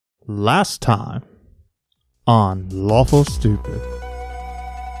Last time on Lawful Stupid.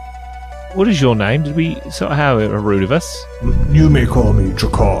 What is your name? Did we sort of have a root of us? You may call me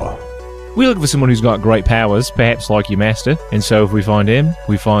Drakar. We're looking for someone who's got great powers, perhaps like your master. And so if we find him,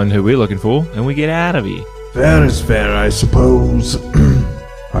 we find who we're looking for, and we get out of here. Fair is fair, I suppose.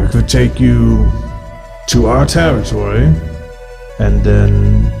 I could take you to our territory, and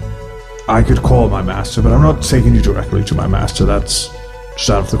then I could call my master, but I'm not taking you directly to my master. That's just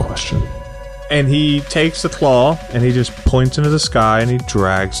out of the question. And he takes the claw and he just points into the sky and he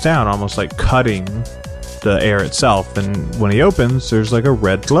drags down, almost like cutting the air itself. And when he opens, there's like a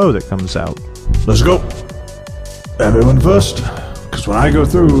red glow that comes out. Let's go. Everyone first, because when I go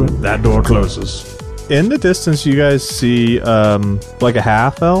through, that door closes. In the distance, you guys see like a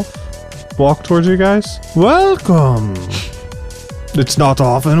half-elf walk towards you guys. Welcome. It's not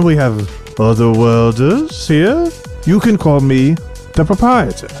often we have otherworlders here. You can call me the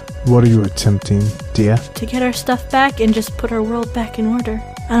proprietor. What are you attempting, dear? To get our stuff back and just put our world back in order.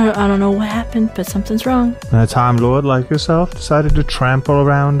 I don't know what happened, but something's wrong. A Time Lord like yourself decided to trample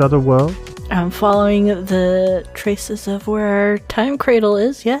around other worlds? I'm following the traces of where our time cradle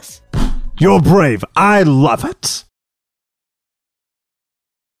is, yes? You're brave. I love it.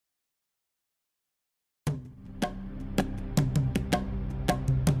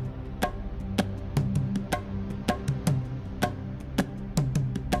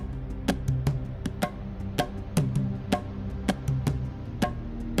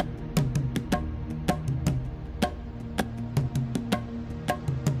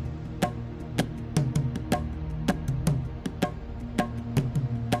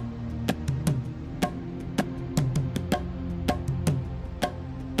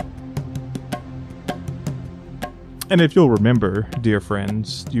 And if you'll remember, dear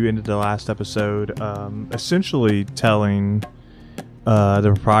friends, you ended the last episode essentially telling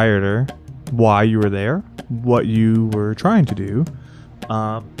the proprietor why you were there, what you were trying to do,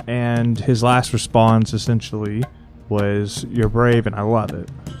 and his last response essentially was, "You're brave and I love it."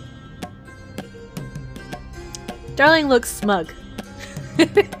 Darling looks smug.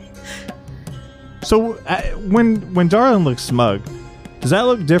 So when Darling looks smug, does that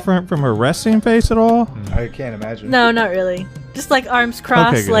look different from her resting face at all? I can't imagine. No, not really. Just like arms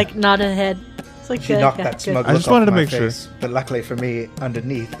crossed, Okay, like nodded head. It's like She knocked that smug I look just wanted off to my make sure. face, but luckily for me,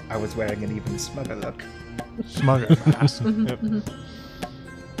 underneath, I was wearing an even smugger look. Smug. Yep.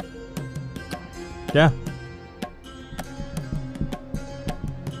 Yeah.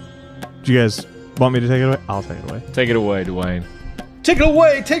 Do you guys want me to take it away? I'll take it away. Take it away, Dwayne. Take it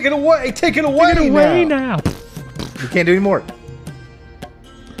away! Take it away! Take it away! Take it away now. You can't do any more.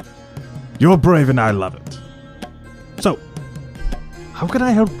 You're brave and I love it. So, how can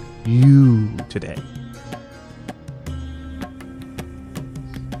I help you today?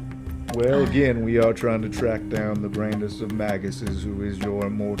 Well, again, we are trying to track down the brainless of Maguses, who is your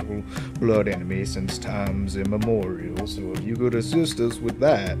immortal blood enemy since times immemorial. So if you could assist us with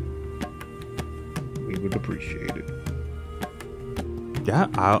that, we would appreciate it. Yeah,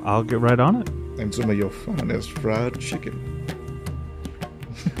 I'll get right on it. And some of your finest fried chicken.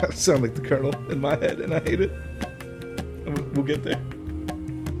 I sound like the Colonel in my head, and I hate it. We'll get there.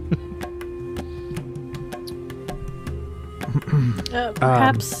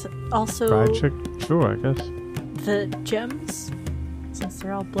 Perhaps also Fried chicken? Sure, I guess. the gems, since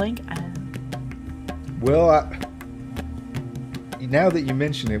they're all blank. Well, now that you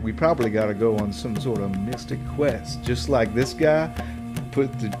mention it, we probably got to go on some sort of mystic quest. Just like this guy put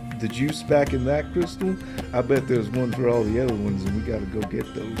the juice back in that crystal, I bet there's one for all the other ones, and we got to go get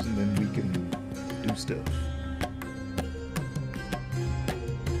those, and then we can do stuff.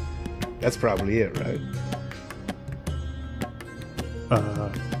 That's probably it, right?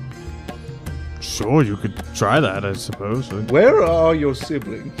 Sure, you could try that, I suppose. Where are all your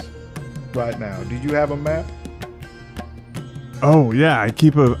siblings right now? Do you have a map? Oh yeah, I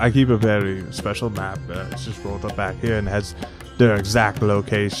keep a very special map. It's just rolled up back here and has their exact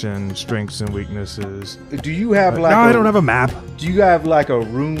location, strengths and weaknesses. Do you have like? No, I don't have a map. Do you have like a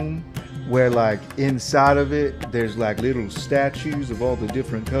room where like inside of it there's like little statues of all the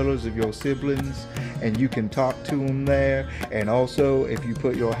different colors of your siblings, and you can talk to them there? And also, if you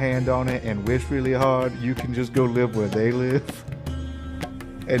put your hand on it and wish really hard, you can just go live where they live,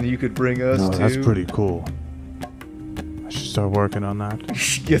 and you could bring us too. That's pretty cool. I should start working on that. You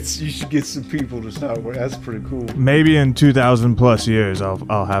should get some people to start working. That's pretty cool. Maybe in 2,000 plus years,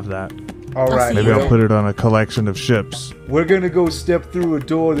 I'll have that. All right. Maybe I'll put it on a collection of ships. We're gonna go step through a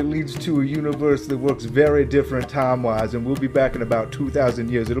door that leads to a universe that works very different time-wise, and we'll be back in about 2,000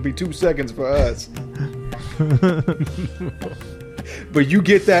 years. It'll be 2 seconds for us. but you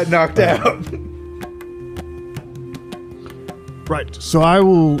get that knocked out. Right. So I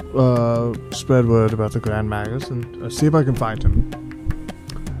will spread word about the Grand Magus and see if I can find him.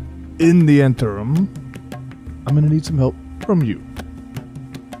 In the interim, I'm going to need some help from you.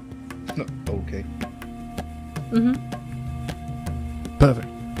 Okay. Mm-hmm. Perfect.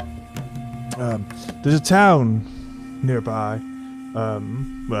 There's a town nearby.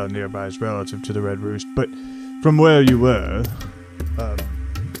 Well, nearby is relative to the Red Roost, but from where you were,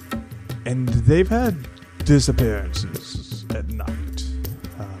 and they've had disappearances at night.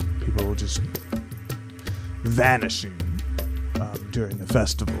 People just vanishing during the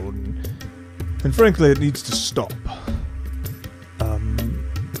festival, and frankly, it needs to stop.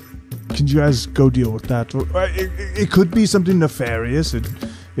 Can you guys go deal with that? It could be something nefarious.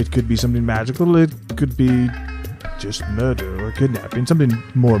 It could be something magical. It could be just murder or kidnapping, something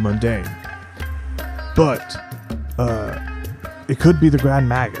more mundane. But it could be the Grand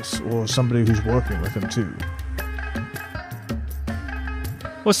Magus or somebody who's working with him too.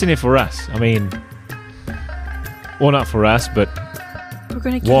 What's in it for us? I mean, well, not for us, but We're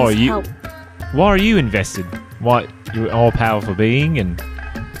gonna get why are his you? help. Why are you invested? Why you're an all-powerful being, and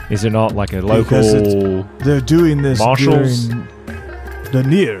is there not like a local? They're doing this marshals? during the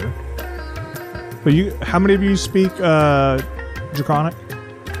near. But how many of you speak Draconic?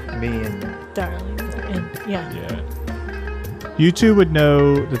 Me and Darling. And, yeah. Yeah. You two would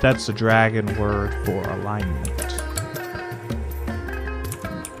know that that's the dragon word for alignment.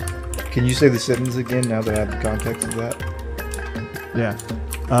 can you say the sentence again now that I have the context of that? Yeah.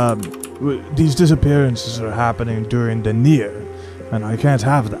 These disappearances are happening during the near, and I can't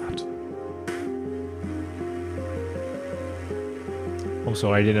have that. I'm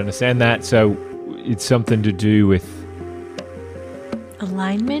sorry, I didn't understand that. So it's something to do with.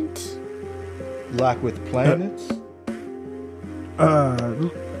 Alignment? Like with planets?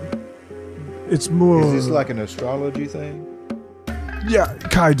 It's more. Is this like an astrology thing? Yeah,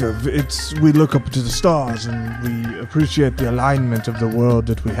 kind of. We look up to the stars and we appreciate the alignment of the world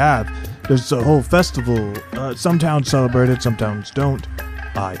that we have. There's a whole festival. Some towns celebrate it, some towns don't.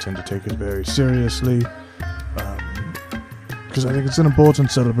 I tend to take it very seriously because I think it's an important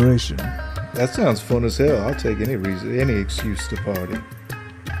celebration. That sounds fun as hell. I'll take any excuse to party.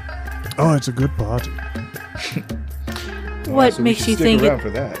 Oh, it's a good party. What So we makes should you stick think around it? for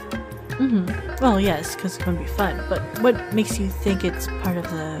that? Mm-hmm. Well, yes, because it's going to be fun. But what makes you think it's part of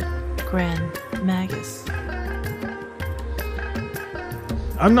the Grand Magus?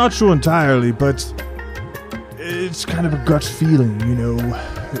 I'm not sure entirely, but it's kind of a gut feeling, you know.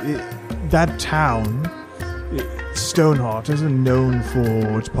 That town, Stoneheart, isn't known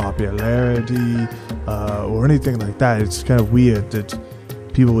for its popularity or anything like that. It's kind of weird that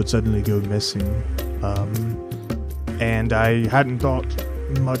people would suddenly go missing. And I hadn't thought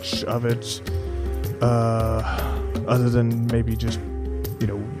much of it other than maybe just, you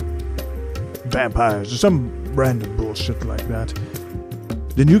know, vampires or some random bullshit like that.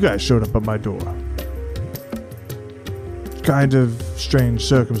 Then you guys showed up at my door. Kind of strange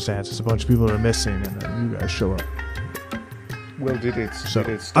circumstances. A bunch of people are missing, and then you guys show up. Well, did it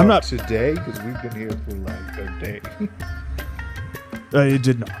I'm start not- today? Because we've been here for like a day. It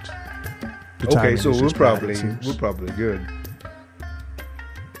did not. The Okay, timing so is we're just bad, it probably seems. good.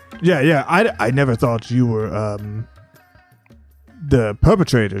 Yeah. I never thought you were the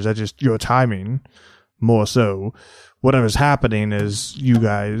perpetrators. Your timing, more so. Whatever's happening is you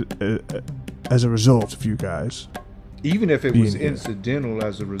guys, as a result of you guys. Even if it was Being here. incidental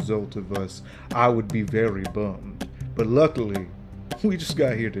as a result of us, I would be very bummed. But luckily, we just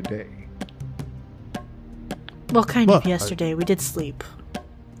got here today. Well, kind Well, of yesterday. We did sleep.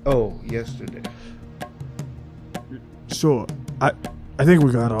 Oh, yesterday. Sure. I think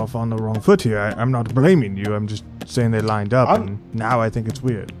we got off on the wrong foot here. I'm not blaming you. I'm just saying they lined up, and now I think it's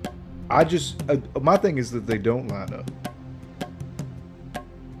weird. I just my thing is that they don't line up.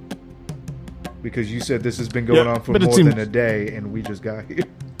 Because you said this has been going Yeah, on for but it more seems- than a day, and we just got here.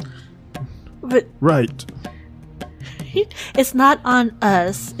 But Right. it's not on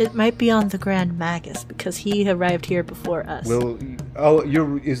us. It might be on the Grand Magus because he arrived here before us. Well,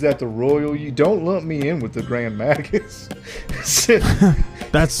 is that the royal? You don't lump me in with the Grand Magus.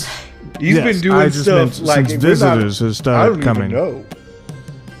 That's. He's yes, been doing I just stuff meant like since we're not- visitors have I started don't coming. even know.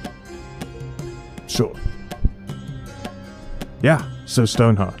 Sure. Yeah, so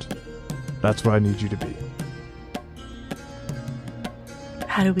Stoneheart. That's where I need you to be.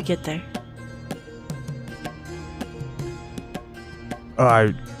 How do we get there?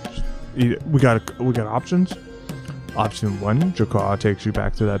 We got options. Option 1, Jakar takes you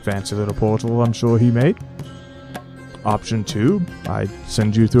back to that fancy little portal I'm sure he made. Option 2, I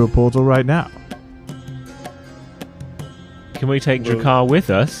send you through a portal right now. Can we take Drakkar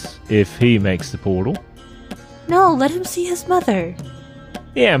with us if he makes the portal? No, let him see his mother.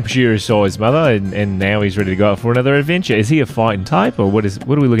 Yeah, I'm sure he saw his mother, and now he's ready to go out for another adventure. Is he a fighting type, or what are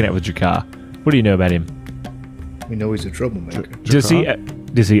we looking at with Drakkar? What do you know about him? We know he's a troublemaker. Does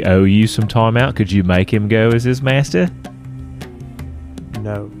he owe you some time out? Could you make him go as his master?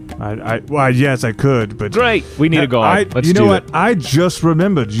 No. Well, yes, I could, but... Great! We need a guide. Let's you know do what? it. I just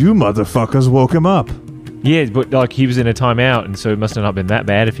remembered you motherfuckers woke him up. Yeah, but like he was in a timeout, and so it must have not been that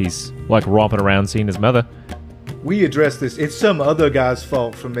bad if he's like romping around seeing his mother. We addressed this. It's some other guy's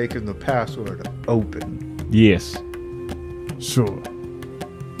fault for making the password open. Yes. Sure.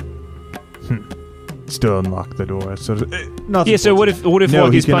 Still unlock the door. So what if No,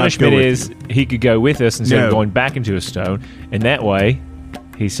 like he his cannot punishment go with is he could go with us instead of No. going back into a stone, and that way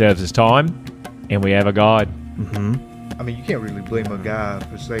he serves his time, and we have a guide. I mean, you can't really blame a guy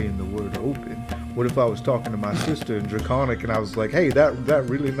for saying the word open. What if I was talking to my sister in Draconic and I was like, hey, that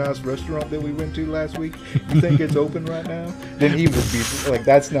really nice restaurant that we went to last week, you think it's open right now? Then he would be like,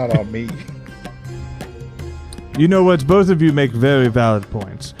 that's not on me. You know what? Both of you make very valid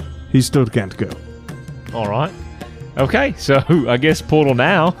points. He still can't go. All right. Okay, so I guess portal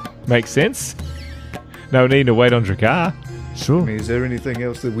now makes sense. No need to wait on Drakkar. Sure. I mean, is there anything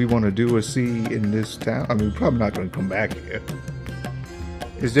else that we want to do or see in this town? I mean, we're probably not going to come back here.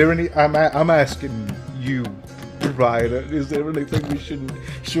 Is there any... I'm asking you, provider, is there anything we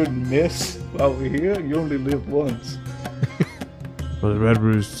shouldn't miss while we're here? You only live once. Well, the Red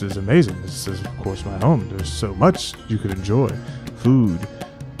Roost is amazing. This is, of course, my home. There's so much you could enjoy. Food,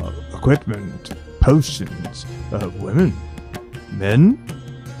 equipment, potions, women, men,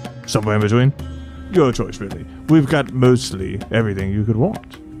 somewhere in between. Your choice, really. We've got mostly everything you could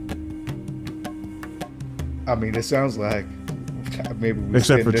want. I mean, it sounds like maybe we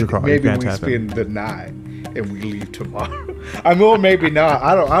Except spend for Drakkar, maybe you can't we have spend the night and we leave tomorrow. I mean, or maybe not.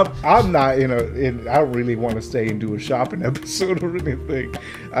 I'm not I don't really want to stay and do a shopping episode or anything.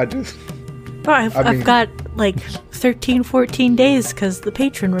 Oh, I've got like 13, 14 days because the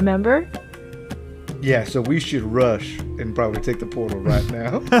patron, remember? Yeah, so we should rush and probably take the portal right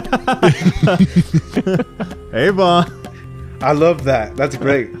now. Hey, Vaughn. I love that. That's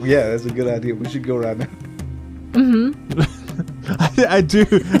great. Yeah, that's a good idea. We should go right now. I do.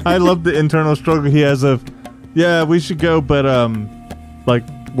 I love the internal struggle he has of, yeah, we should go, but, like,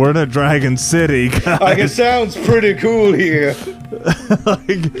 we're in a Dragon City, guys. Like, it sounds pretty cool here.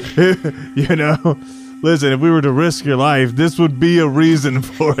 Like, you know, listen, if we were to risk your life, this would be a reason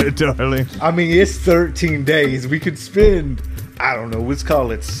for it, darling. I mean, it's 13 days. We could spend, I don't know, let's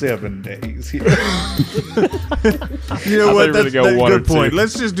call it 7 days here. You know what? That's a go 1 or good point. 2.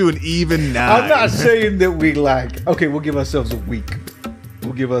 Let's just do an even 9. I'm not saying that we okay, we'll give ourselves a week.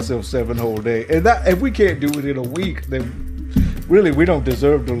 We'll give ourselves 7 whole days. And that, if we can't do it in a week, then really we don't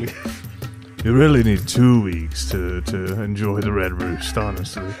deserve to leave. You really need 2 weeks to enjoy the Red Roost,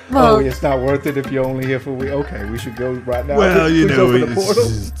 honestly. Well, It's not worth it if you're only here for a week. Okay, we should go right now. Well, you Please know, open the portal.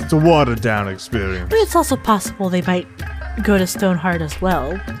 it's a watered-down experience. but it's also possible they might go to Stoneheart as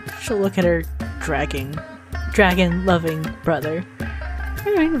well. She'll look at her dragon-loving brother.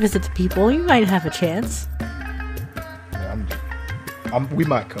 All right, visit the people. You might have a chance. We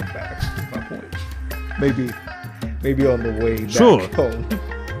might come back. Is my point. Maybe on the way back Sure. home.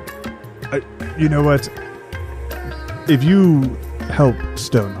 You know what? If you help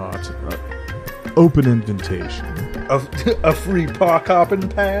Stoneheart, open invitation. A free park hopping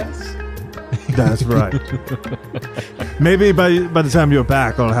pass. That's right. Maybe by the time you're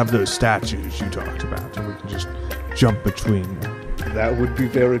back, I'll have those statues you talked about, and we can just jump between them. That would be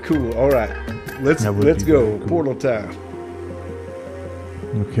very cool. All right, let's That would be go. very cool. Portal time.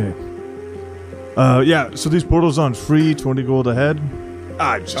 Okay. Yeah. So these portals on free, 20 gold ahead.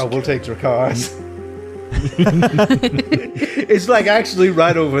 We'll take Drakkar's. It's like actually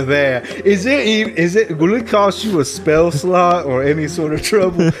right over there. Will it cost you a spell slot or any sort of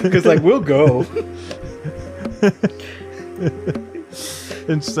trouble? Because like we'll go.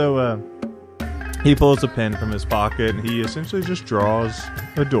 And so he pulls a pen from his pocket, and he essentially just draws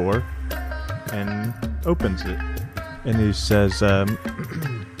a door and opens it. And he says, all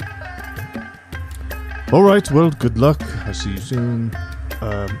right, well, good luck. I'll see you soon.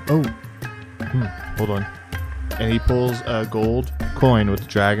 Hold on. And he pulls a gold coin with a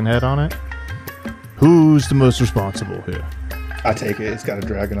dragon head on it. Who's the most responsible here? I take it. It's got a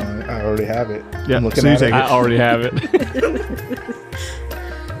dragon on it. I already have it. Yeah, I'm looking so you at take it. I already have it.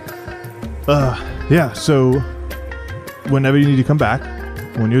 Yeah, so whenever you need to come back,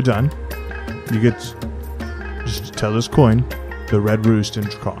 when you're done, you get just tell this coin, the Red Roost in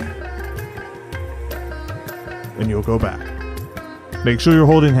Dracan. And you'll go back. Make sure you're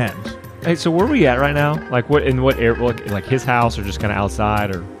holding hands. Hey, so where are we at right now? Like what area? Like his house, or just kind of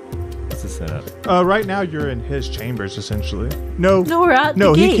outside, or what's the setup? Right now you're in his chambers, essentially. No, we're at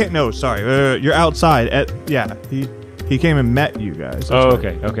no, the he gate. can't. No, sorry. You're outside. He came and met you guys. That's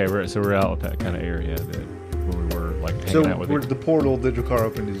right. Okay. We're out that kind of area where we were like So hanging out with the portal that Dracar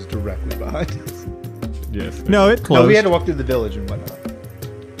opened is directly behind us. Yes. No, it closed. No, we had to walk through the village and whatnot.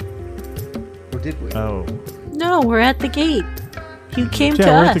 Or did we? Oh, No, we're at the gate. You came to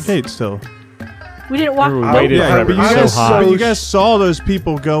yeah, we're us. at the gate still. We didn't walk. We waited Yeah, forever. but It was so hot. you guys saw those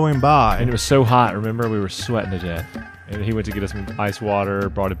people going by. And it was so hot. Remember, we were sweating to death. And he went to get us some ice water,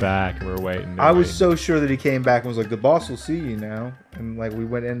 brought it back, and we were waiting. I was so sure that he came back and was like, "The boss will see you now," and like we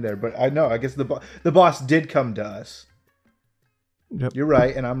went in there. But I guess the boss did come to us. Yep. You're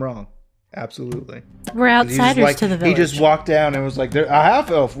right, and I'm wrong. Absolutely. We're He just, outsiders like, to the village. He just walked down and was like, "A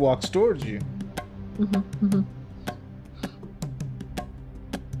half elf walks towards you."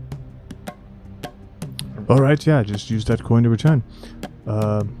 All right, yeah, just use that coin to return.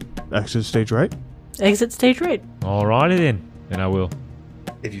 Exit stage right. Exit stage right. Alrighty then. Then I will.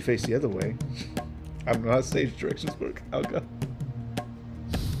 If you face the other way, I don't know how stage directions work. I'll go.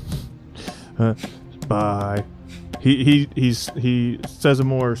 Bye. He says a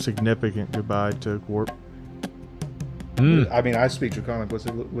more significant goodbye to Gwarp. I mean, I speak Draconic. What's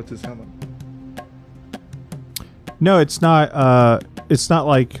his sound like? No, it's not. It's not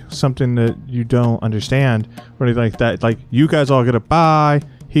like something that you don't understand or anything like that. Like you guys all get a bye.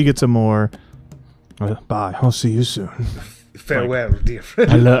 He gets a more bye. I'll see you soon. Farewell, dear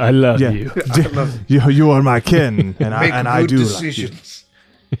friend. I love Yeah. you. You are my kin, and Make I good do decisions.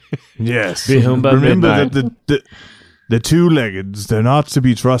 like you. Yes. Be home by Remember midnight. that the two-leggeds, they're not to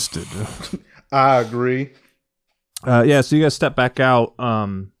be trusted. I agree. Yeah, so you guys step back out,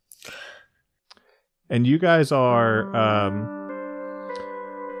 and you guys are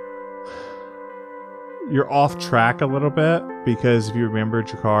you're off track a little bit because if you remember,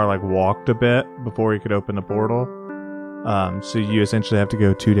 Jakar like walked a bit before he could open the portal. So you essentially have to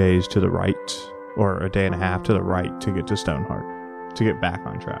go 2 days to the right, or a day and a half to the right to get to Stoneheart, to get back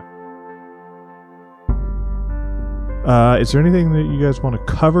on track. Is there anything that you guys want to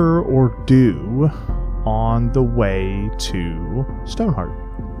cover or do on the way to Stoneheart?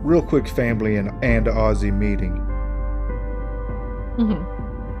 Real quick, family and Aussie meeting.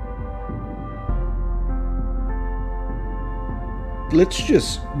 Let's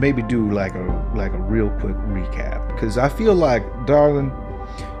just maybe do like a real quick recap, because I feel like, darling,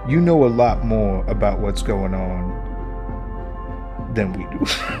 you know a lot more about what's going on than we do,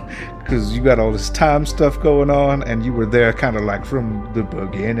 because you got all this time stuff going on, and you were there kind of like from the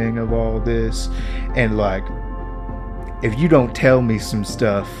beginning of all this, and like if you don't tell me some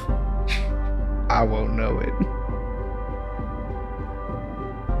stuff, I won't know it.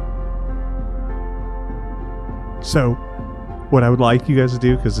 So, what I would like you guys to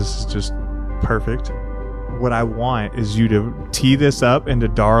do, because this is just perfect, what I want is you to tee this up into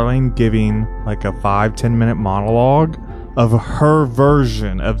Darling giving like a 5-10 minute monologue of her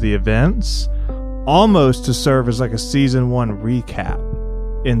version of the events, almost to serve as like a season 1 recap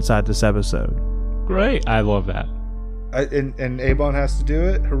inside this episode. Great. I love that. And Abon has to do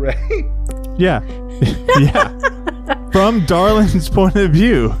it. Hooray! Yeah. Yeah. From Darling's point of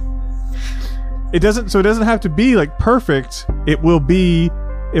view. It doesn't have to be like perfect. It will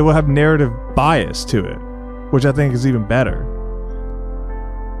have narrative bias to it, which I think is even better.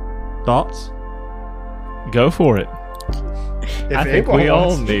 Thoughts? Go for it. I think we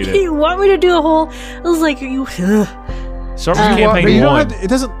all need it. You want me to do a whole? I was like, you. Start with But campaign you don't 1. have to, it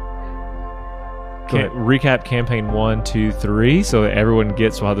doesn't. Recap campaign 1, 2, 3, so that everyone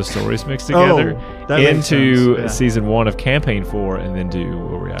gets how the stories mix together that makes into sense, yeah. season 1 of campaign 4, and then do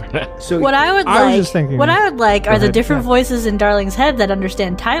where we are. So What I would I was like, just thinking- what I would like, Go are the ahead, different yeah. voices in Darling's head that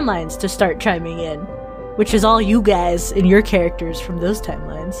understand timelines to start chiming in, which is all you guys and your characters from those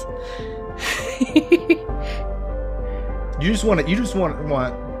timelines. you just want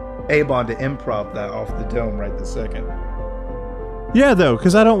Abon to improv that off the dome right this second. Yeah, though,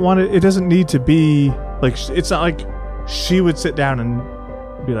 because I don't want it. It doesn't need to be like it's not like she would sit down and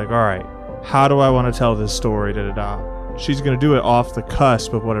be like, "All right, how do I want to tell this story?" Da da da. She's gonna do it off the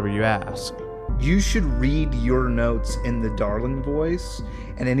cusp of whatever you ask. You should read your notes in the Darling voice,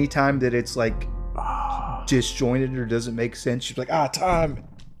 and anytime that it's like disjointed or doesn't make sense, you're like, time.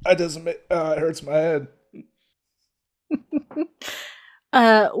 It doesn't make. It hurts my head.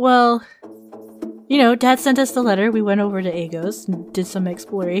 Well, Dad sent us the letter. We went over to Agos and did some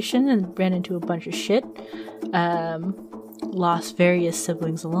exploration and ran into a bunch of shit. Lost various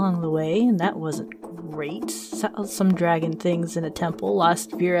siblings along the way, and that wasn't great. Some dragon things in a temple.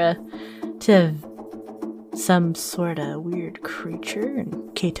 Lost Vera to some sort of weird creature,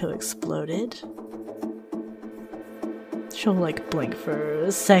 and Kato exploded. She'll, blink for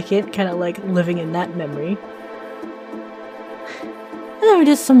a second, kind of, living in that memory. And then we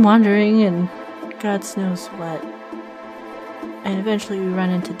did some wandering, and God knows what. And eventually we run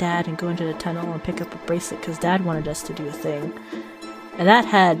into Dad and go into the tunnel and pick up a bracelet, because Dad wanted us to do a thing. And that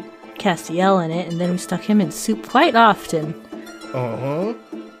had Castiel in it, and then we stuck him in soup quite often. Uh-huh.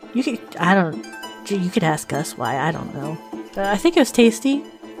 You could ask us why, I don't know. I think it was tasty.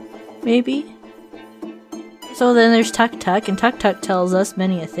 Maybe. So then there's Tuk Tuk, and Tuk Tuk tells us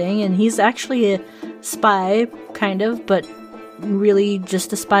many a thing, and he's actually a spy, kind of, but really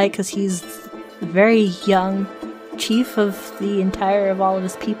just a spy because he's a very young chief of all of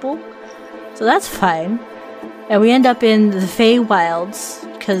his people. So that's fine. And we end up in the Fey Wilds,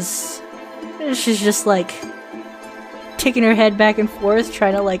 because she's just, ticking her head back and forth,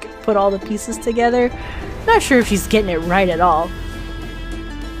 trying to, put all the pieces together. Not sure if she's getting it right at all.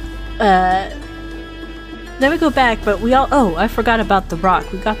 Then we go back, but I forgot about the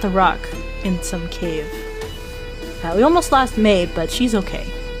rock. We got the rock in some cave. We almost lost Maid, but she's okay.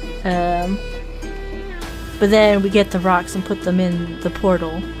 But then we get the rocks and put them in the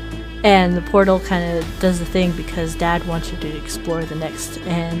portal. And the portal kind of does the thing because Dad wants you to explore the next.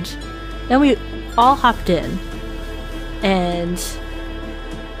 And then we all hopped in. And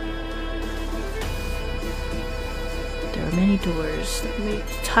there were many doors.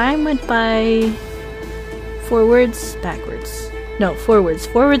 Time went by forwards, backwards. No, forwards.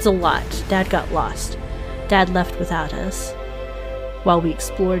 Forwards a lot. Dad got lost. Dad left without us while we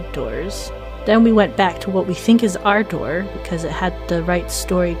explored doors. Then we went back to what we think is our door because it had the right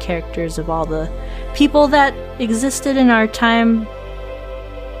story characters of all the people that existed in our time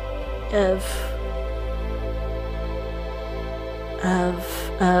of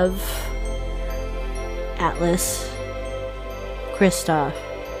Atlas, Kristoff,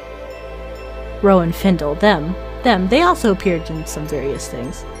 Rowan Findle, them. They also appeared in some various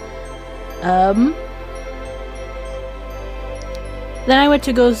things. Then I went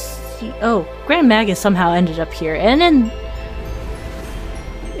to go see... Grand Magus somehow ended up here. And then...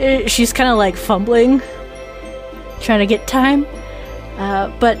 she's kind of fumbling. Trying to get time.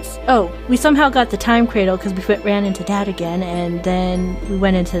 We somehow got the time cradle because we ran into Dad again. And then we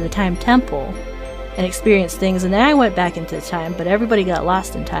went into the time temple and experienced things. And then I went back into time, but everybody got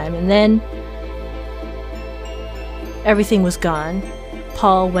lost in time. And then... everything was gone.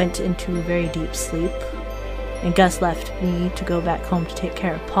 Paul went into a very deep sleep. And Gus left me to go back home to take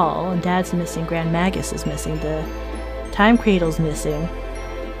care of Paul. And Dad's missing. Grand Magus is missing. The Time Cradle's missing.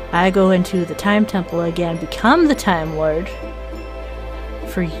 I go into the Time Temple again, become the Time Lord.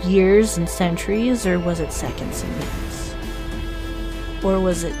 For years and centuries, or was it seconds and minutes? Or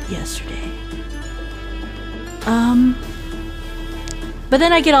was it yesterday? But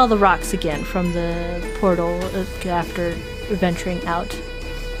then I get all the rocks again from the portal after venturing out.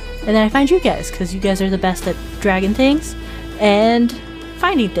 And then I find you guys, because you guys are the best at dragging things and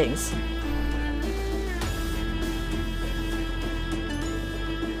finding things.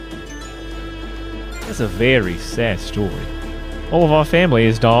 That's a very sad story. All of our family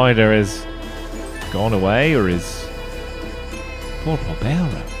has died or has gone away or is... Poor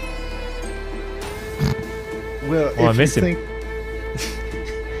Barbara. Well, I miss him.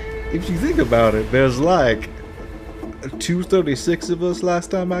 If you think about it, there's 236 of us last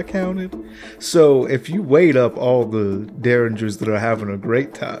time I counted. So if you weighed up all the Derringers that are having a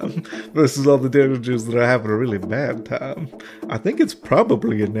great time versus all the Derringers that are having a really bad time, I think it's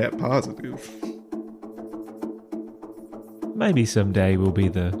probably a net positive. Maybe someday we'll be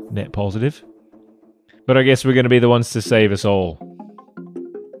the net positive. But I guess we're going to be the ones to save us all.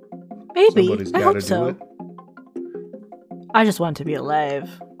 Maybe. Somebody's I gotta hope do so. it. I just want to be alive.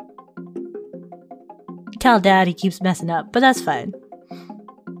 Tell Dad he keeps messing up, but that's fine.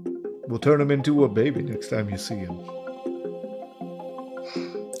 We'll turn him into a baby next time you see him.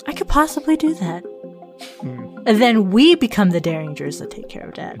 I could possibly do that. And then we become the Derringers that take care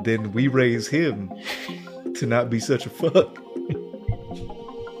of Dad. Then we raise him to not be such a fuck.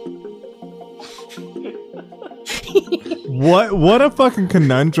 What a fucking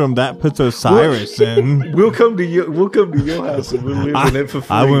conundrum that puts Osiris in. We'll come to your house and we'll live in it for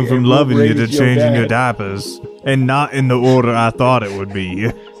free. I went from and we'll loving you to raise changing your dad. diapers, and not in the order I thought it would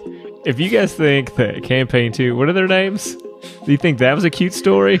be. If you guys think that Campaign 2, what are their names? Do you think that was a cute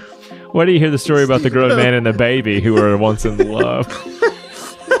story? Why do you hear the story about the grown man and the baby who were once in love?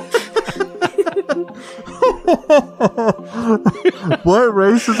 What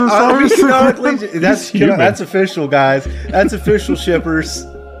race is this? I mean, canonically, that's official, guys. That's official, shippers.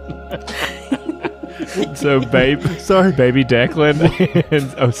 So, baby Declan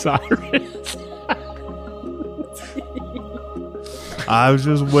and Osiris. I was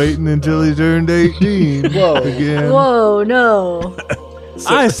just waiting until he turned 18. Whoa. Again. Whoa, no.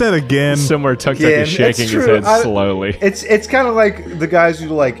 I said again. Somewhere Tuck Tuck Again, is shaking it's his true. head slowly. It's kind of like the guys who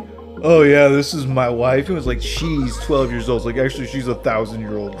are like, oh yeah, this is my wife. It was like, she's 12 years old. It's like, actually, she's a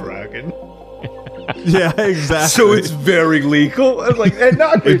 1,000-year-old dragon. Yeah, exactly. So it's very legal. I'm like, and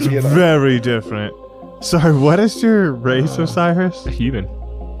not It's you know. very different. Sorry, what is your race, Osiris? Human.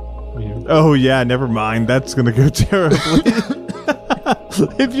 Oh yeah, never mind. That's gonna go terribly.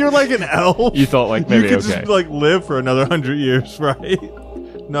 If you're like an elf, You thought like maybe you could okay. just like live for another 100 years, right?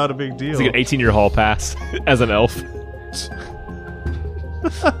 Not a big deal. It's like an 18-year hall pass as an elf.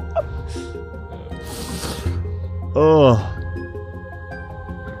 Oh.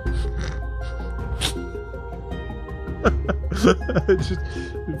 Just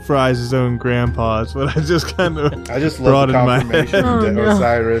fries his own grandpa's, but I just kind of I just brought love the in my confirmation head. that Oh, no.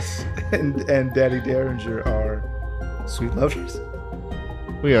 Osiris and Daddy Derringer are sweet lovers.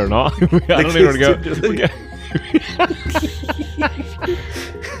 We are not. I don't even want to go. kissed tenderly.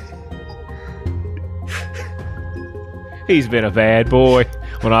 He's been a bad boy.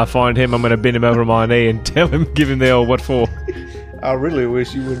 When I find him, I'm going to bend him over my knee and tell him, give him the old what for. I really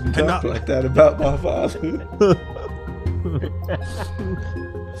wish you wouldn't talk like that about my father.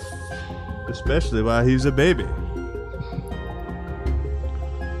 especially while he's a baby.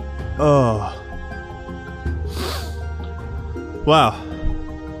 Oh. Wow.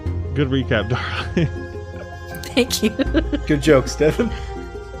 Good recap, darling. Thank you. Good joke, Stefan.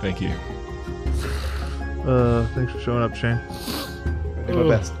 Thank you. Thanks for showing up, Shane. I do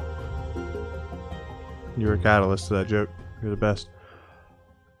my best. You were a catalyst to that joke. You're the best.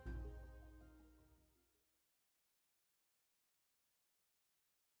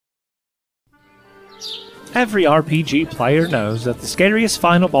 Every RPG player knows that the scariest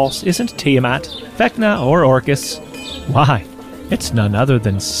final boss isn't Tiamat, Vecna, or Orcus. Why? It's none other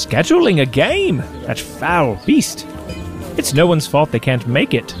than scheduling a game, that foul beast. It's no one's fault they can't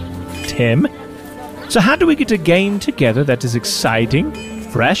make it. Tim? So how do we get a game together that is exciting,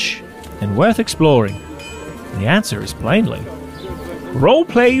 fresh, and worth exploring? The answer is plainly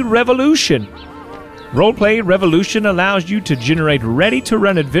Roleplay Revolution. Roleplay Revolution allows you to generate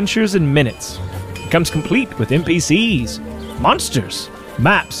ready-to-run adventures in minutes. It comes complete with NPCs, monsters,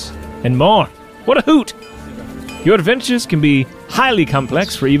 maps, and more. What a hoot! Your adventures can be highly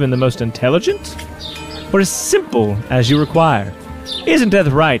complex for even the most intelligent, or as simple as you require. Isn't that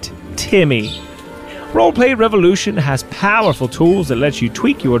right, Timmy? Roleplay Revolution has powerful tools that let you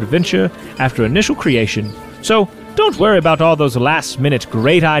tweak your adventure after initial creation, so don't worry about all those last-minute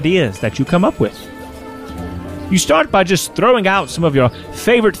great ideas that you come up with. You start by just throwing out some of your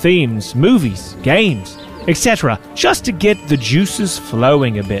favorite themes, movies, games, etc., just to get the juices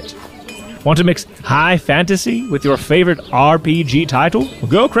flowing a bit. Want to mix high fantasy with your favorite RPG title? Well,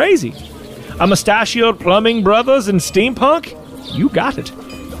 go crazy. A mustachioed plumbing brothers and steampunk? You got it.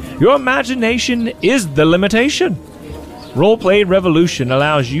 Your imagination is the limitation. Roleplay Revolution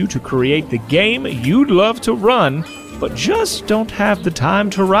allows you to create the game you'd love to run, but just don't have the time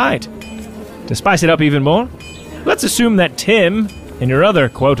to write. To spice it up even more, let's assume that Tim and your other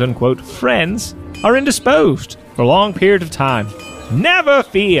quote-unquote friends are indisposed for a long period of time. Never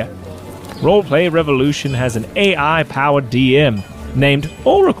fear! Roleplay Revolution has an AI-powered DM named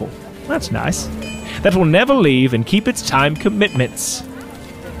Oracle. That's nice. That will never leave and keep its time commitments.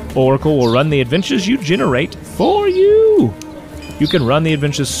 Oracle will run the adventures you generate for you. You can run the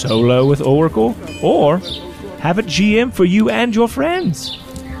adventures solo with Oracle, or have a GM for you and your friends.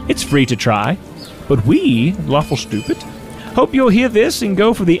 It's free to try, but we, Lawful Stupid, hope you'll hear this and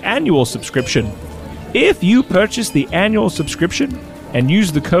go for the annual subscription. If you purchase the annual subscription and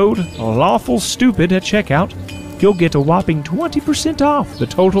use the code Lawful Stupid at checkout, you'll get a whopping 20% off the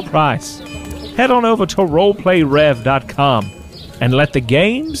total price. Head on over to roleplayrev.com and let the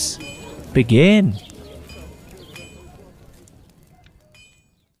games begin.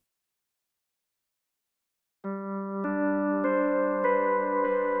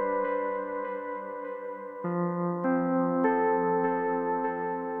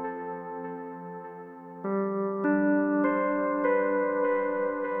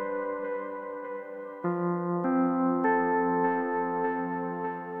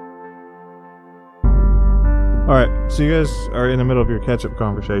 Alright, so you guys are in the middle of your catch-up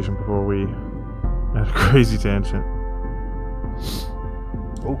conversation before we had a crazy tangent.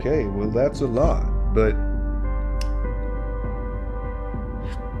 Okay, well, that's a lot, but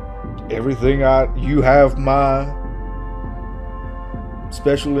you have my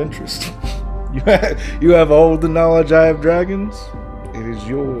special interest. You have all the knowledge I have dragons. It is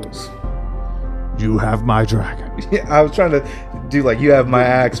yours. You have my dragon. Yeah, I was trying to do like you have my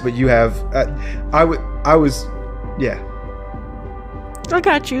axe, but you have. Yeah. I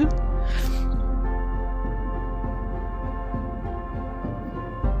got you.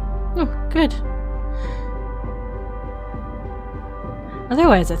 Oh, good.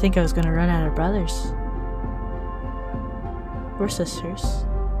 Otherwise, I think I was going to run out of brothers. Or sisters.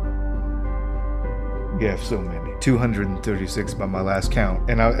 You have so many. 236 by my last count.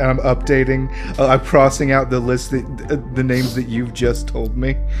 And I'm updating. I'm crossing out the list, the names that you've just told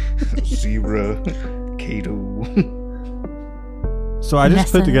me. Zebra, Kato. So I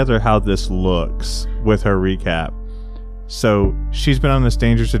just put together how this looks with her recap. So she's been on this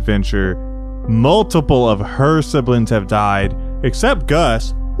dangerous adventure. Multiple of her siblings have died, except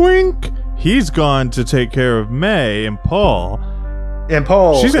Gus. Wink! He's gone to take care of May and Paul. And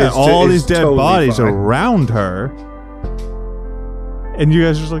Paul, she's got all these dead totally bodies fine. around her, and you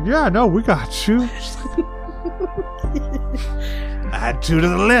guys are just like, "Yeah, no, we got you." Add 2 to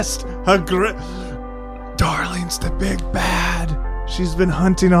the list. Darlene's the big bad. She's been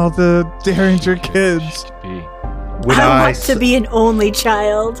hunting all the Derringer kids. I want to be an only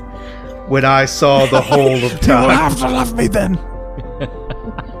child. When I saw the whole of You will time, have to love me then.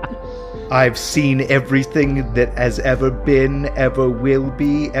 I've seen everything that has ever been, ever will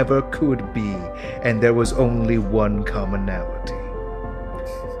be, ever could be, and there was only one commonality.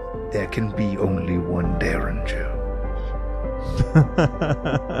 There can be only one Derringer.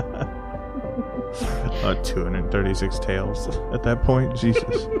 236 tails at that point.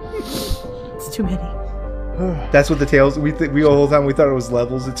 Jesus. It's too many. That's what the tales we the whole time we thought it was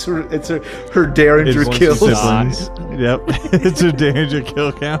levels. It's her Derringer It's kills. siblings. Yep. It's her Derringer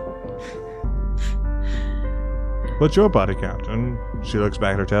kill count. What's your body count? And she looks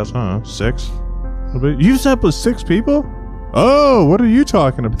back at her tails. 6. You said with 6 people? Oh, what are you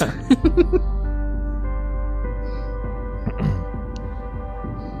talking about?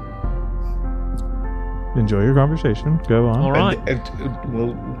 Enjoy your conversation. Go on. All right. And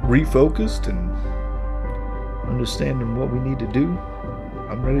well, refocused and understanding what we need to do.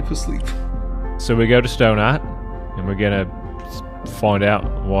 I'm ready for sleep. So we go to Stone Art, and we're going to find out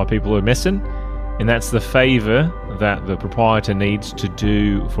why people are missing. And that's the favor that the proprietor needs to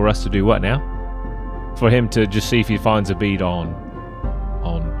do for us to do what now? For him to just see if he finds a bead on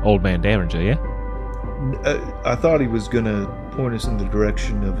Old Man Derringer, yeah? I thought he was going to point us in the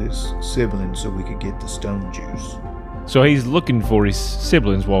direction of his siblings so we could get the stone juice. So he's looking for his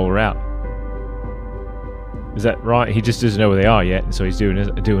siblings while we're out. Is that right? He just doesn't know where they are yet, and so he's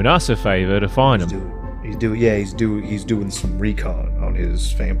doing us a favor to find them. He's doing some recon on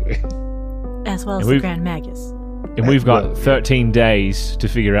his family. As well as the Grand Magus. And we've got 13 days to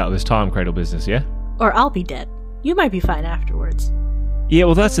figure out this time cradle business, yeah? Or I'll be dead. You might be fine afterwards. Yeah,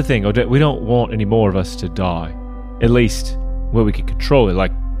 well, that's the thing. We don't want any more of us to die. At least where we can control it.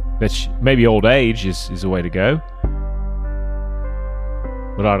 Like, maybe old age is the way to go.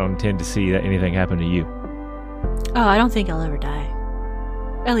 But I don't intend to see that anything happen to you. Oh, I don't think I'll ever die.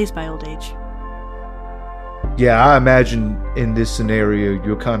 At least by old age. Yeah, I imagine in this scenario,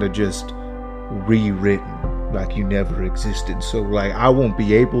 you're kind of just rewritten. Like you never existed. So, like, I won't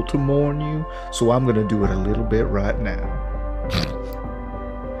be able to mourn you. So I'm going to do it a little bit right now.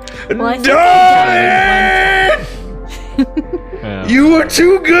 Well, I Darling! You are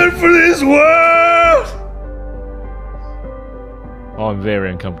too good for this world! I'm very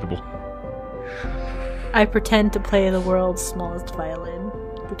uncomfortable. I pretend to play the world's smallest violin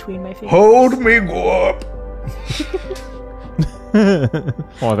between my fingers. Hold me, Gorp!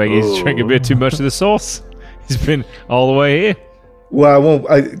 I think he's drinking a bit too much of the sauce. He's been all the way here. Well, I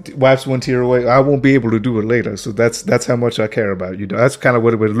won't. Wife's one tear away. I won't be able to do it later. So that's how much I care about you. That's kind of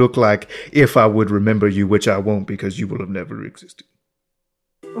what it would look like if I would remember you, which I won't because you will have never existed.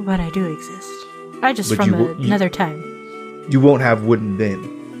 But I do exist. I just from another time. You won't have wooden then.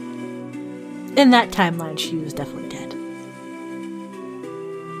 In that timeline, she was definitely dead.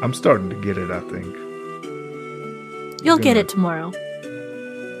 I'm starting to get it, I think. You'll get it tomorrow.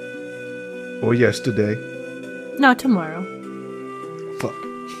 Or yesterday. No, tomorrow. Fuck.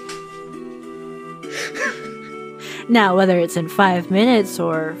 Now, whether it's in 5 minutes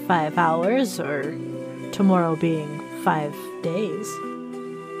or 5 hours or tomorrow being 5 days.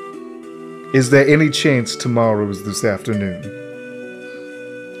 Is there any chance tomorrow is this afternoon?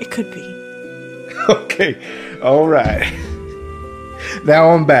 It could be. Okay, all right. Now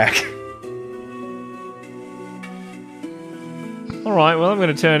I'm back. All right, well, I'm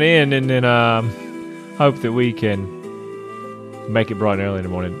going to turn in and then hope that we can make it bright and early in the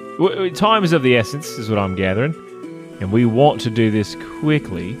morning. Time is of the essence, is what I'm gathering. And we want to do this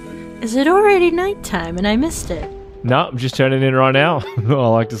quickly. Is it already nighttime and I missed it? No, I'm just turning in right now. I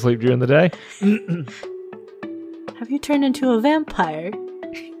like to sleep during the day. Have you turned into a vampire?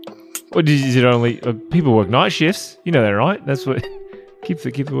 Or did it only... people work night shifts. You know that, right? That's what keeps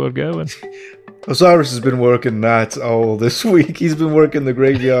the world going. Osiris has been working nights all this week. He's been working the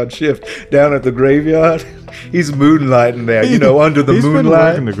graveyard shift down at the graveyard. He's moonlighting there, under the He's been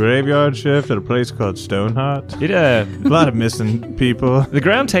moonlight. working the graveyard shift at a place called Stoneheart. A lot of missing people. The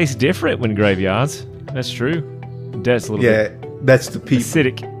ground tastes different when graveyards. That's true. That's a little bit that's the people.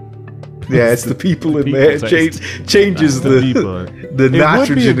 acidic. Yeah, it's the people in people there. taste. Changes the people. the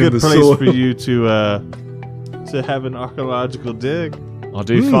nitrogen it would be a good in the place soil. for you to have an archaeological dig. I'll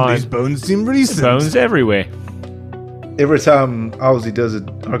do fine. These bones seem recent. Bones everywhere. Every time Ozzy does an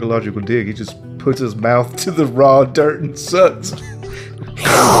archaeological dig, he just puts his mouth to the raw dirt and sucks.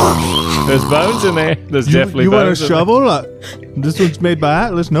 There's bones in there. There's definitely you want a bones in shovel? This one's made by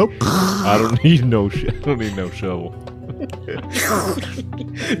Atlas. Nope. I don't need no shovel.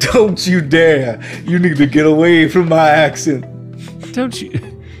 Don't you dare! You need to get away from my accent. Don't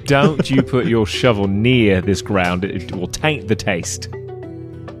you put your shovel near this ground. It will taint the taste.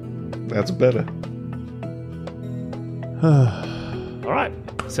 That's better. All right.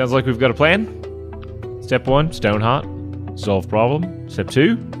 Sounds like we've got a plan. Step 1, Stoneheart. Solve problem. Step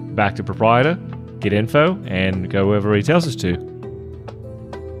 2, back to proprietor. Get info and go wherever he tells us to.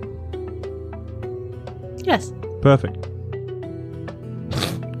 Yes. Perfect.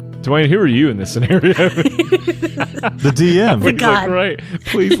 Dwayne, who are you in this scenario? The DM. The god. Great.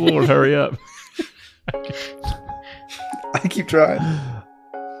 Please, Lord, hurry up. I keep trying.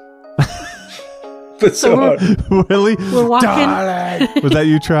 But so hard. Really? We're walking. Was that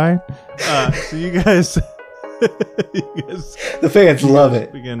you trying? So you guys The fans love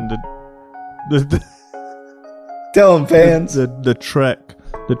it. begin to Tell them, fans. the trek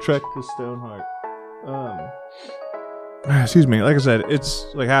to Stoneheart. Excuse me. Like I said, it's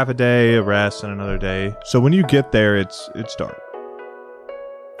like half a day of rest and another day. So when you get there, it's dark.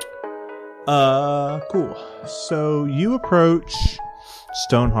 Cool. So you approach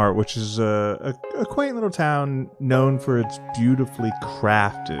Stoneheart, which is a quaint little town known for its beautifully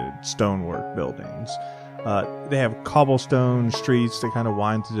crafted stonework buildings. They have cobblestone streets that kind of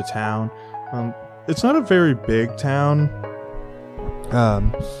wind through the town. It's not a very big town.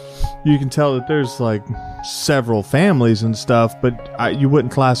 You can tell that there's like several families and stuff, but you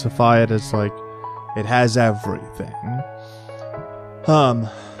wouldn't classify it as like it has everything.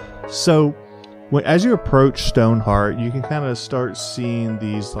 So as you approach Stoneheart, you can kind of start seeing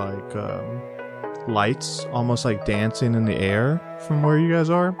these like lights almost like dancing in the air from where you guys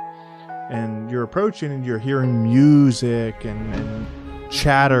are. And you're approaching and you're hearing music and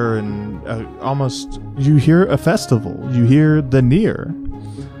chatter and almost you hear a festival. You hear the near.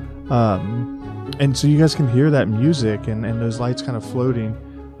 And so you guys can hear that music and those lights kind of floating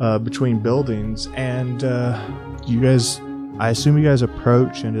between buildings. And I assume you guys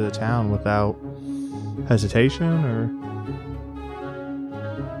approach into the town without hesitation or...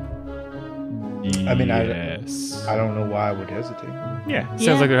 I mean, yes. I don't know why I would hesitate. Yeah,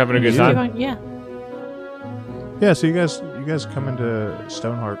 sounds like they're having a good time. Yeah. Yeah, so you guys come into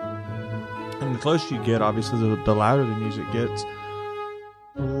Stoneheart. And the closer you get, obviously, the louder the music gets.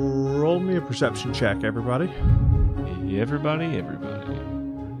 Roll me a perception check, everybody. Everybody.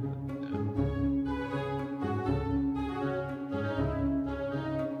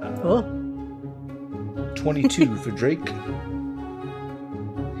 Oh. 22 for Drake.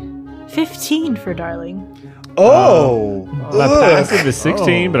 15 for Darling. Oh! My passive is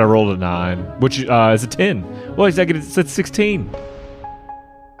 16, but I rolled a 9, which is a 10. Well, it's at 16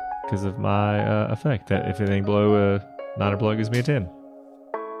 because of my effect. That if anything below 9 or below gives me a 10.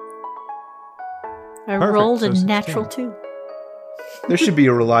 I Perfect, rolled so a 16. natural 2. There should be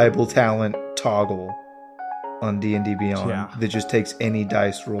a reliable talent toggle on D&D Beyond that just takes any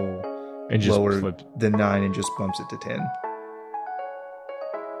dice roll And just lower flipped. than 9 and just bumps it to 10.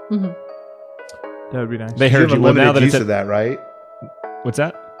 Mm-hmm. That would be nice. They You heard have you. Well, now unlimited that it's use at, of that, right? what's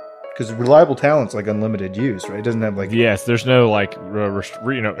that? Because reliable talent's like unlimited use, right? It doesn't have like... Yes, there's no like It's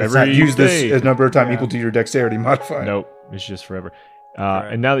every not use day. this a number of time equal to your dexterity modifier. Nope, it's just forever.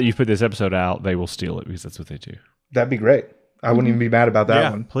 And now that you've put this episode out, they will steal it because that's what they do. That'd be great. I wouldn't even be mad about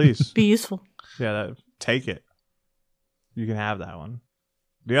that one. Please. Be useful. Yeah, take it. You can have that one.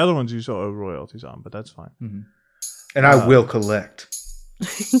 The other ones you still owe royalties on, but that's fine. Mm-hmm. And I will collect.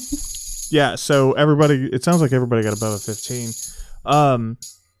 Yeah, so everybody, it sounds like everybody got above a 15.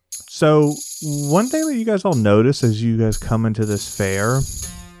 So one thing that you guys all notice as you guys come into this fair,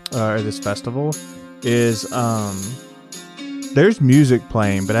 or this festival, is there's music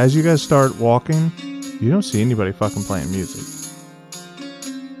playing, but as you guys start walking, you don't see anybody fucking playing music.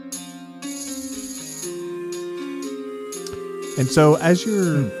 And so as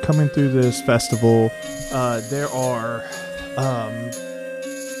you're coming through this festival, there are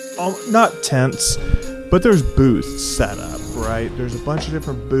not tents, but there's booths set up, right? There's a bunch of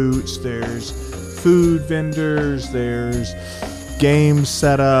different booths. There's food vendors. There's games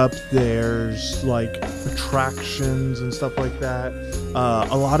set up. There's like attractions and stuff like that.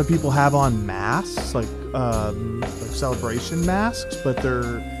 A lot of people have on masks, like celebration masks, but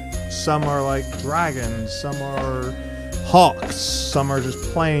some are like dragons, some are hawks, some are just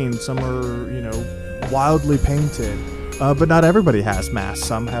plain, some are, wildly painted. But not everybody has masks.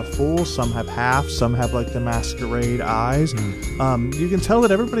 Some have full, some have half, some have like the masquerade eyes. You can tell that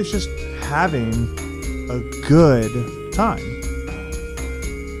everybody's just having a good time.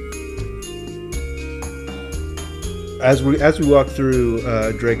 As we walk through,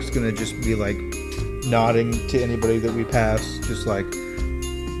 Drake's gonna just be like nodding to anybody that we pass, just like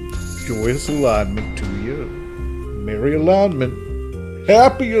joyous alignment to you, merry alignment,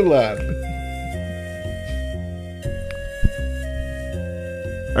 happy alignment.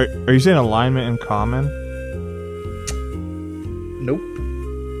 Are you saying alignment in common? Nope.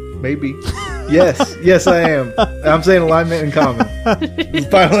 Maybe. Yes, I am. I'm saying alignment in common. The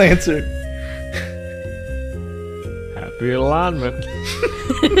final answer. Happy alignment.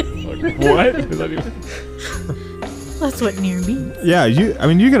 What? Is that even... That's what near means. Yeah,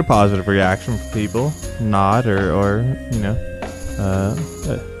 you get a positive reaction from people, nod or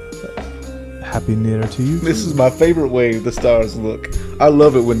happy near to you. This is my favorite way the stars look. I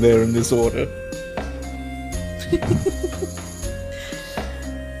love it when they're in this order.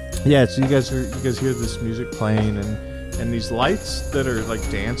 Yeah, so you guys hear this music playing and these lights that are like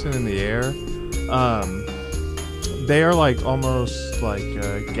dancing in the air. They are like almost like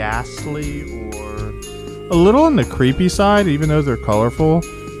ghastly or a little on the creepy side, even though they're colorful.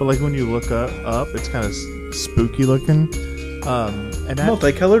 But like when you look up, it's kind of spooky looking. And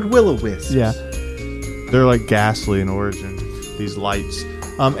multicolored will-o-wisps. Yeah, they're like ghastly in origin. These lights,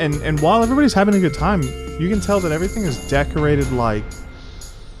 and while everybody's having a good time, you can tell that everything is decorated like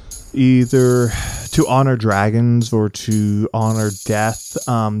either to honor dragons or to honor death.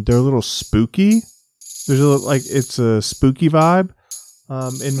 They're a little spooky. It's a spooky vibe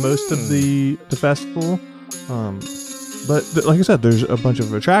in most of the festival. But like I said, there's a bunch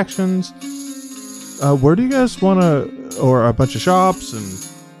of attractions. Where do you guys want to, or a bunch of shops, and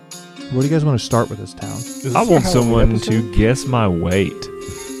where do you guys want to start with this town? I want someone to guess my weight.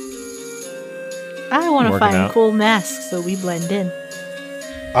 I want to find cool masks so we blend in.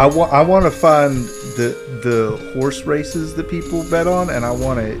 I want to find the horse races that people bet on, and I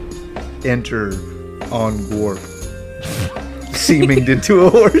want to enter on Gorp seeming into a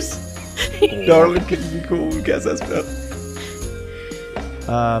horse. Darling, can you be cool? We guess that's better.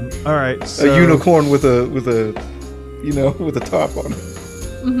 All right. So a unicorn with a top on it.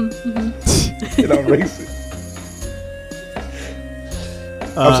 And I'm racing.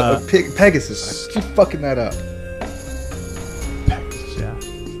 I'm sorry, Pegasus. I keep fucking that up. Pegasus, yeah.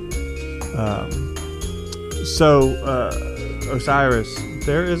 So, Osiris,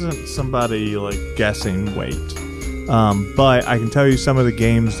 there isn't somebody like guessing weight, but I can tell you some of the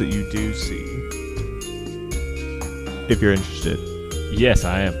games that you do see, if you're interested. Yes,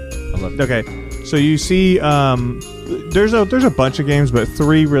 I am. I love it. Okay, so you see, there's a bunch of games, but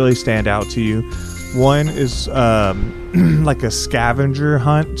 3 really stand out to you. One is like a scavenger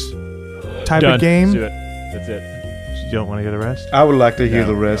hunt type of game. Let's do it. That's it. You don't want to hear the rest? I would like to hear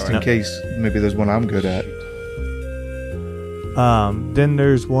the rest right. in case maybe there's one I'm good at. Then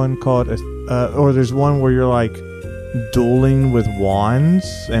there's one called, or there's one where you're like dueling with wands,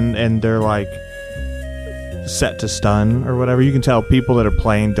 and they're like set to stun or whatever. You can tell people that are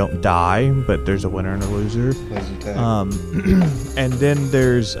playing don't die, but there's a winner and a loser. And then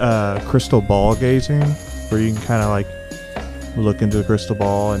there's crystal ball gazing, where you can kind of like look into the crystal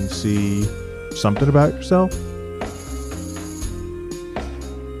ball and see something about yourself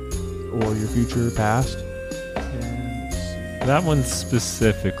or your future or past. That one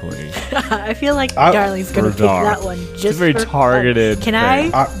specifically. I feel like Darling's gonna pick that one. Just it's very targeted. Can I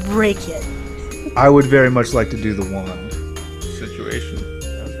break it? I would very much like to do the wand. situation.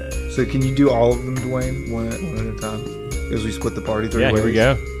 Okay. So can you do all of them, Dwayne, one at a time? As we split the party 3 ways. Yeah, here we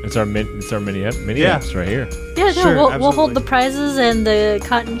go. It's our mini apps right here. Yeah, no, Sure, we'll hold absolutely. the prizes and the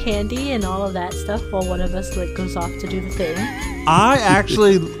cotton candy and all of that stuff while one of us goes off to do the thing.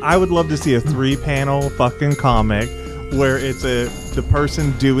 I would love to see a 3-panel fucking comic where it's the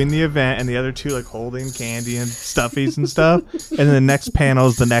person doing the event and the other two like holding candy and stuffies and stuff, and then the next panel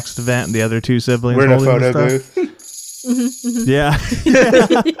is the next event and the other two siblings We're in a holding the photo stuff. booth. Yeah,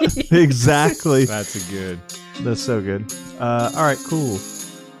 exactly. That's a good. That's so good. All right, cool.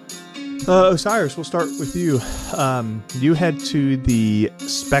 Osiris, we'll start with you. You head to the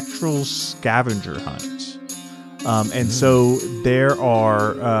Spectral Scavenger Hunt. And so there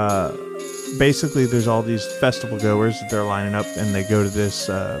are basically there's all these festival goers that they're lining up, and they go to this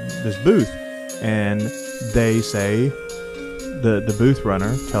booth, and they say the booth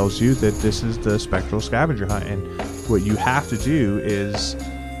runner tells you that this is the Spectral Scavenger Hunt, and what you have to do is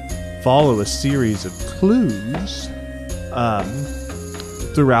follow a series of clues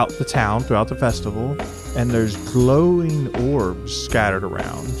throughout the town, throughout the festival, and there's glowing orbs scattered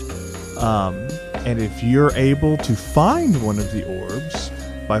around. And if you're able to find one of the orbs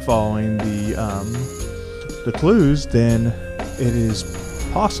by following the clues, then it is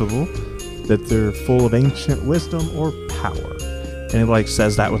possible that they're full of ancient wisdom or power. And it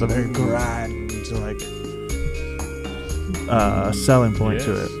says that with a very grand selling point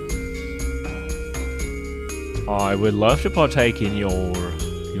to it. I would love to partake in your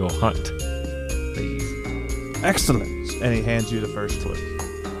hunt, please. Excellent. And he hands you the first clue.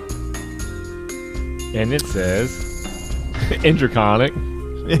 And it says Indraconic.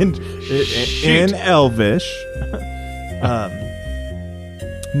 In Elvish.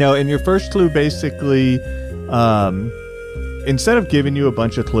 No, and your first clue basically, instead of giving you a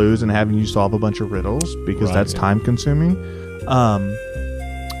bunch of clues and having you solve a bunch of riddles, because that's time consuming,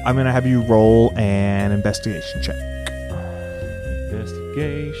 I'm going to have you roll an investigation check.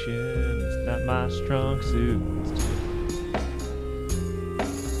 Investigation is not my strong suit.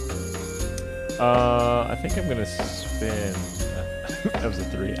 I think I'm gonna spend. That was a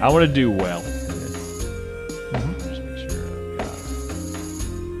 3. I want to do well in this. Just make sure I've got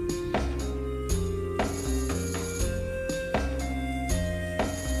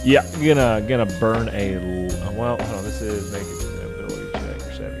it. Yeah, I'm gonna burn a. Well, hold on. This is make it an ability check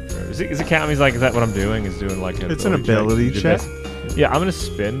or saving throw. Is it count me? Is that what I'm doing? Is doing like an It's an ability check. Yeah, I'm gonna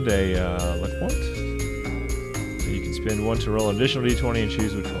spend a what? You can spend 1 to roll an additional d20 and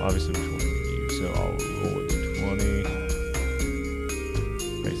choose which one. Obviously, which one you use. So I'll roll a d20.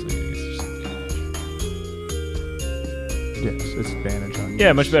 Basically, Yes, it's advantage on you.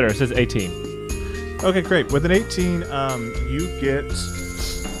 yeah, much better. It says 18. Okay, great. With an 18, you get...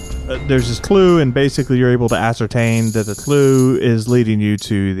 there's this clue, and basically you're able to ascertain that the clue is leading you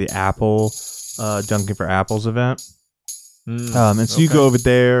to the apple, Dunking for Apples event. And so you go over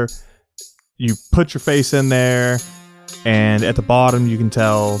there, you put your face in there, and at the bottom you can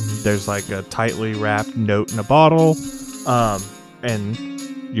tell there's like a tightly wrapped note in a bottle, and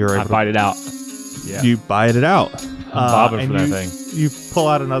you're able I bite it out. Yeah. You bite it out. I'm bobbing and for that you, thing. You pull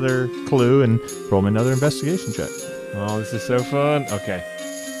out another clue and roll me another investigation check. Oh, this is so fun. Okay.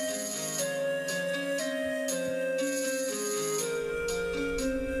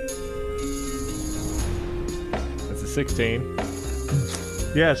 That's a 16.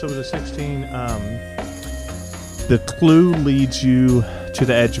 Yeah, so with a 16, the clue leads you to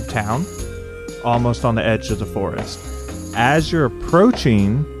the edge of town, almost on the edge of the forest. As you're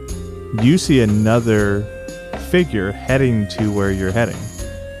approaching, you see another figure heading to where you're heading.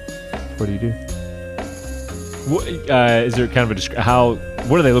 What do you do? What, is there kind of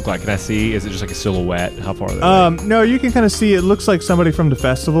what do they look like? Can I see? Is it just like a silhouette? How far are they away? No, you can kind of see it looks like somebody from the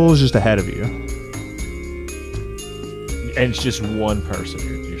festival is just ahead of you. And it's just one person,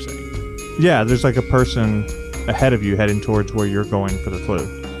 you're saying? Yeah, there's like a person ahead of you heading towards where you're going for the clue.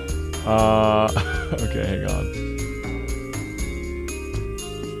 Okay, hang on.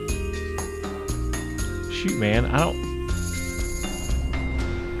 Shoot, man, I don't...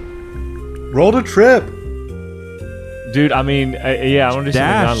 Roll a trip. Dude, I mean, yeah, I want to do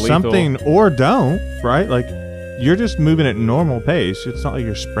Dash something non-lethal. something or don't, right? Like, you're just moving at normal pace. It's not like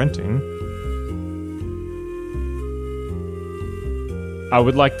you're sprinting. I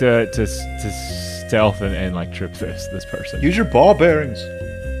would like to stealth and like trip this person. Use your ball bearings.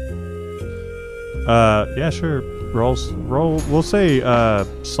 Yeah, sure. Roll. We'll say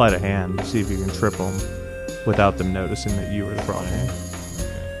sleight of hand. See if you can trip them without them noticing that you were the problem.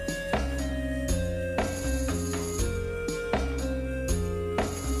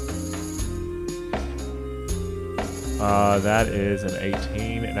 That is an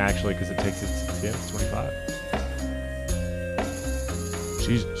 18, and actually, because it takes it to 10, it's 25.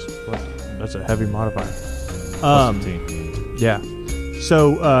 Jesus, what? That's a heavy modifier. Plus 15. Yeah.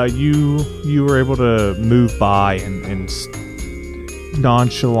 So you were able to move by and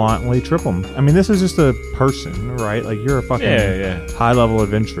nonchalantly trip them. I mean, this is just a person, right? Like, you're a fucking high-level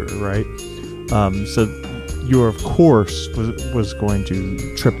adventurer, right? So you, of course, was going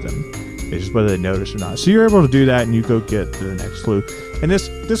to trip them. It's just whether they notice or not. So you're able to do that, and you go get to the next clue. And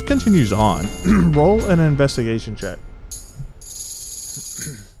this continues on. Roll an investigation check.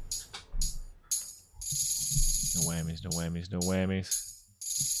 No whammies, no whammies, no whammies.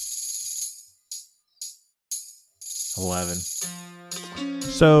 11.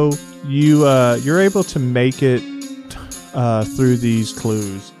 So you're able to make it through these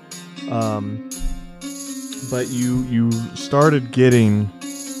clues, but you started getting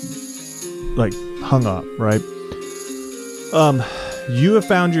like hung up, right? You have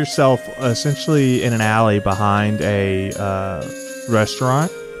found yourself essentially in an alley behind a restaurant,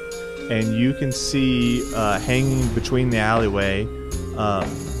 and you can see hanging between the alleyway.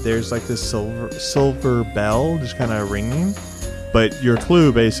 There's like this silver bell just kind of ringing, but your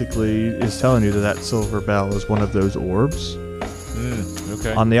clue basically is telling you that silver bell is one of those orbs.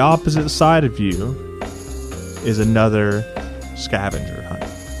 Okay. On the opposite side of you is another scavenger hunt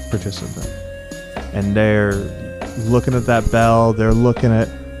participant, and they're looking at that bell. They're looking at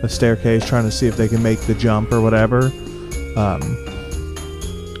the staircase, trying to see if they can make the jump or whatever.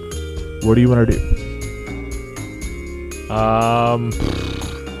 What do you want to do?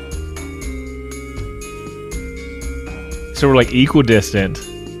 So we're like equidistant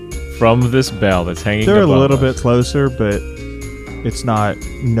from this bell that's hanging They're a above little us. bit closer, but it's not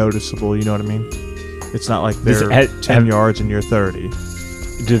noticeable. You know what I mean? It's not like they're 10 yards and you're 30.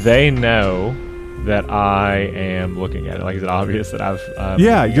 Do they know that I am looking at it? Like, is it obvious that I've...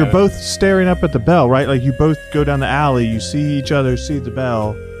 Yeah, you're both staring up at the bell, right? Like, you both go down the alley, you see each other, see the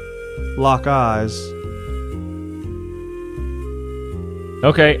bell, lock eyes.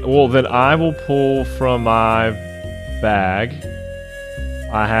 Okay, well, then I will pull from my bag.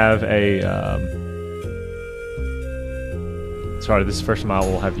 I have a... Sorry, this is the first time I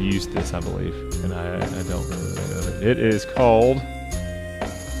will have used this, I believe. And I don't remember the name of it. It is called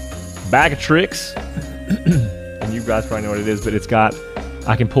Bag of Tricks. And you guys probably know what it is, but it's got...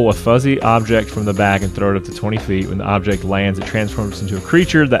 I can pull a fuzzy object from the bag and throw it up to 20 feet. When the object lands, it transforms into a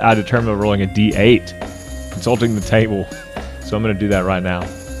creature that I determine by rolling a d8, consulting the table. So I'm going to do that right now.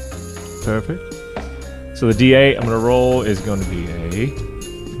 Perfect. So the d8 I'm going to roll is going to be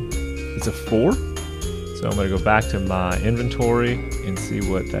it's a 4. So I'm going to go back to my inventory and see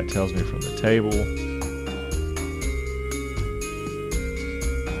what that tells me from the table.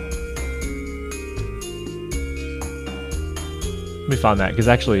 Let me find that, because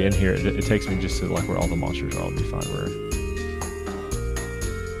actually in here it takes me just to like where all the monsters are. I'll be fine where.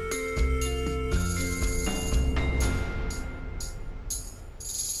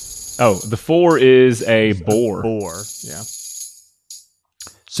 Oh, the 4 is a boar. Boar, yeah.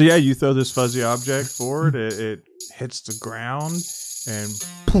 So yeah, you throw this fuzzy object forward, it hits the ground, and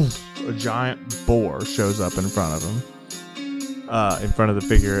poof, a giant boar shows up in front of him, in front of the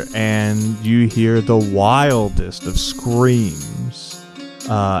figure, and you hear the wildest of screams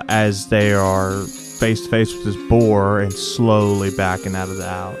as they are face to face with this boar and slowly backing out of the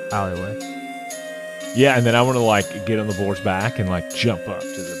alleyway. Yeah, and then I want to like get on the boar's back and like jump up to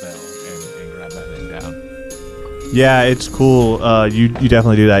the bell and grab that thing down. Yeah, it's cool. You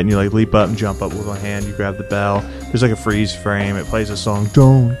definitely do that, and you like leap up and jump up with one hand. You grab the bell. There's like a freeze frame. It plays a song,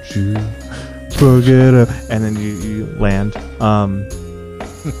 "Don't You Forget It," and then you land.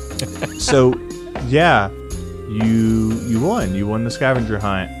 So yeah, you won. You won the scavenger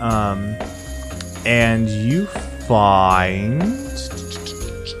hunt. And you find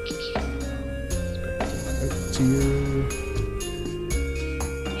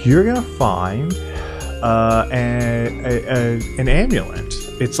you're gonna find an amulet.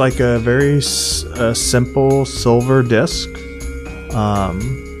 It's like a very simple silver disc,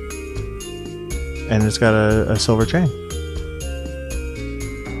 and it's got a silver chain.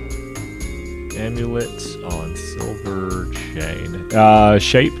 Amulets on silver chain.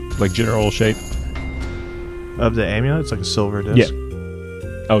 Shape, like general shape Of the amulet, it's like a silver disc. Yeah.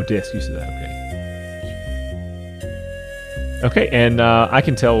 Oh, disc. You said that. Okay. Okay, and I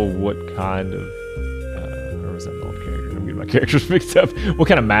can tell what kind of. Or was that an old character? I'm getting my characters mixed up. What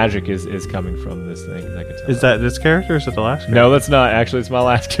kind of magic is coming from this thing? I can tell. Is that this character or is it the last character? No, that's not. Actually, it's my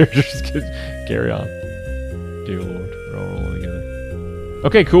last character. Just carry on. Dear Lord, we're all rolling together.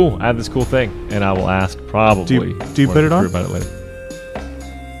 Okay, cool. I have this cool thing, and I will ask probably. Do you put it on? About it later.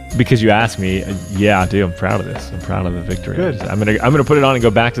 Because you asked me, yeah, I do. I'm proud of this. I'm proud of the victory. Good. I'm gonna put it on and go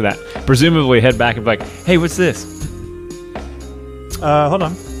back to that. Presumably, head back and be like, hey, what's this? Hold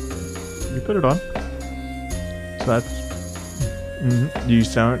on. You put it on. So that's. You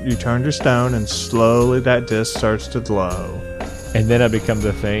turned your stone, and slowly that disc starts to glow. And then I become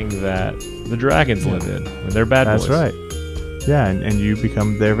the thing that the dragons live in when they're bad boys. That's right. Yeah, and you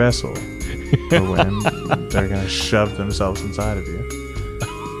become their vessel for when they're gonna shove themselves inside of you.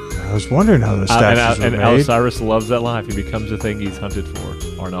 I was wondering how those statues were and made. Osiris loves that life. He becomes the thing he's hunted for,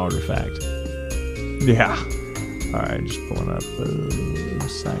 or an artifact. Yeah. All right, just pulling up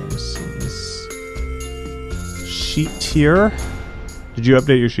Simon's sheet here. Did you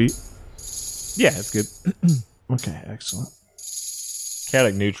update your sheet? Yeah, it's good. Okay, excellent.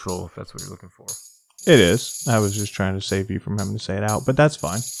 Chaotic neutral, if that's what you're looking for. It is. I was just trying to save you from having to say it out, but that's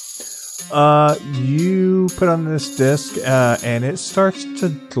fine. You put on this disc, and it starts to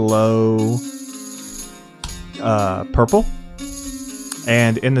glow purple.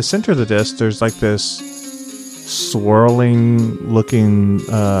 And in the center of the disc, there's like this swirling looking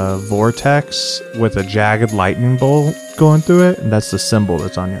vortex with a jagged lightning bolt going through it, and that's the symbol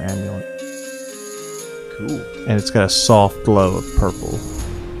that's on your amulet. Cool. And it's got a soft glow of purple.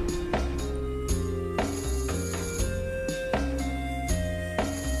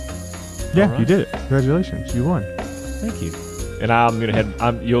 Yeah, right. You did it. Congratulations, you won. Thank you. And I'm gonna head.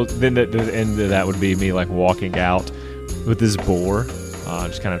 Then the end of that would be me like walking out with this boar,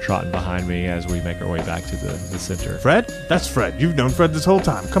 just kind of trotting behind me as we make our way back to the center. Fred? That's Fred. You've known Fred this whole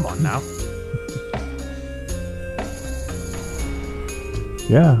time. Come on now.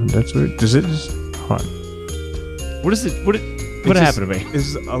 Yeah, that's weird. Does it just... Hold on. What is it? What happened to me?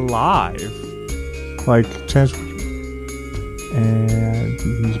 Is alive. Like, transfer... And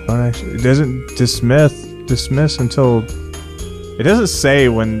he's actually... It doesn't dismiss until... It doesn't say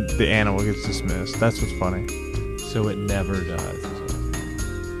when the animal gets dismissed. That's what's funny. So it never does.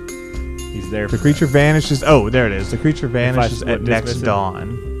 He's there. The creature vanishes... Oh, there it is. The creature vanishes If at next dismiss it?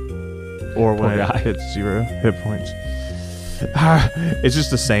 dawn. Or when it hits 0 hit points. It's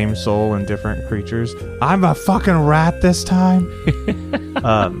just the same soul in different creatures. I'm a fucking rat this time.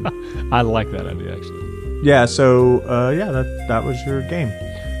 I like that idea, actually. Yeah, so that was your game.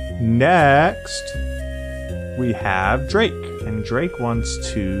 Next, we have Drake, and Drake wants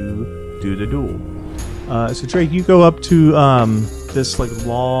to do the duel. So Drake, you go up to this like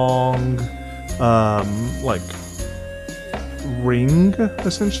long ring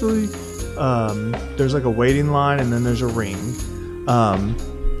essentially. There's like a waiting line, and then there's a ring,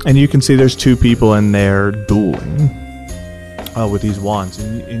 and you can see there's 2 people in there dueling with these wands,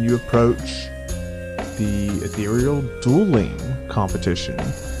 and you approach the ethereal dueling competition,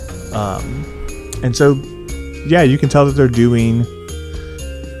 and so you can tell that they're doing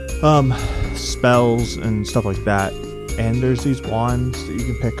spells and stuff like that, and there's these wands that you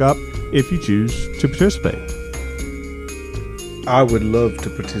can pick up if you choose to participate. I would love to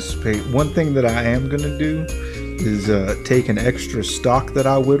participate. One thing that I am going to do is take an extra stock that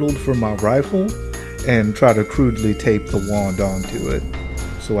I whittled for my rifle and try to crudely tape the wand onto it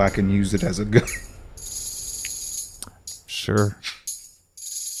so I can use it as a gun. Sure.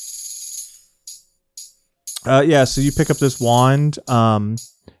 So you pick up this wand, and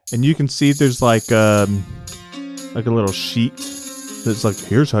you can see there's like a little sheet that's like,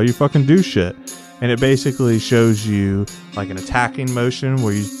 here's how you fucking do shit. And it basically shows you like an attacking motion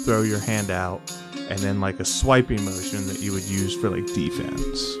where you throw your hand out, and then like a swiping motion that you would use for like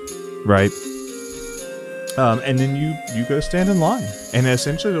defense, right? And then you go stand in line. And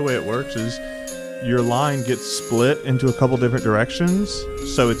essentially the way it works is your line gets split into a couple different directions,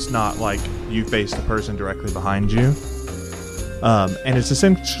 so it's not like you face the person directly behind you. And it's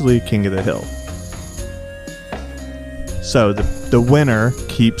essentially King of the Hill. So the winner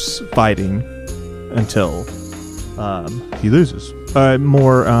keeps fighting until he loses.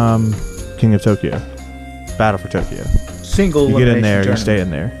 More King of Tokyo. Battle for Tokyo. Single You get in there, elimination you stay in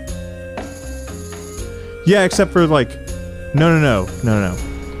there. Yeah, except for like... No.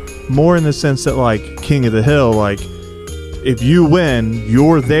 More in the sense that like King of the Hill, like if you win,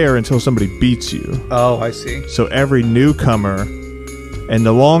 you're there until somebody beats you. Oh, I see. So every newcomer, and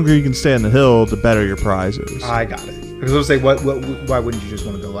the longer you can stay on the hill, the better your prize is. I got it. Because I was going to say, why wouldn't you just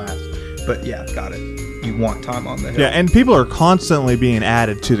want to go last? But yeah, got it. You want time on the hill. Yeah, and people are constantly being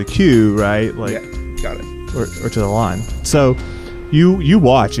added to the queue, right? Like, yeah, got it. Or to the line. So you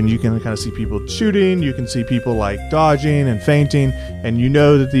watch, and you can kind of see people shooting. You can see people like dodging and feinting, and you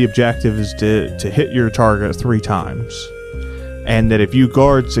know that the objective is to hit your target 3 times. and that if you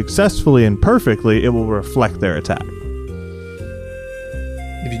guard successfully and perfectly, it will reflect their attack.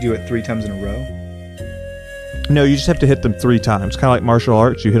 If you do it 3 times in a row? No, you just have to hit them 3 times. Kind of like martial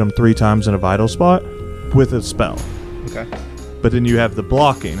arts, you hit them 3 times in a vital spot with a spell. Okay. But then you have the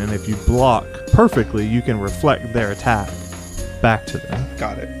blocking, and if you block perfectly, you can reflect their attack back to them.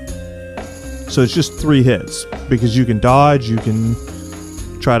 Got it. So it's just 3 hits, because you can dodge, you can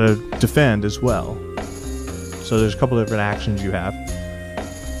try to defend as well. So there's a couple different actions you have.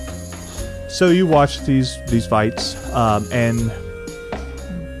 So you watch these fights, and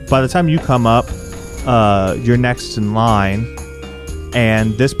by the time you come up, you're next in line,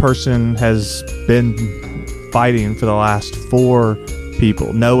 and this person has been fighting for the last 4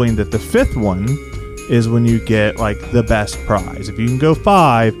 people, knowing that the 5th one is when you get like the best prize. If you can go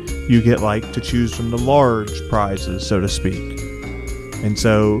 5, you get like to choose from the large prizes, so to speak. And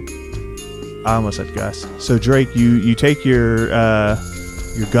so I almost said Gus. So Drake, you take your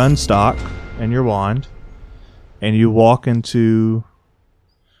gun stock and your wand, and you walk into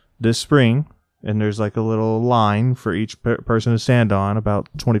this spring, and there's like a little line for each person to stand on, about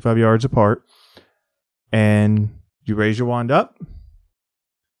 25 yards apart. And you raise your wand up,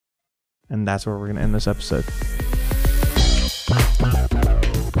 and that's where we're going to end this episode.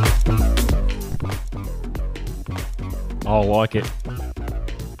 I like it.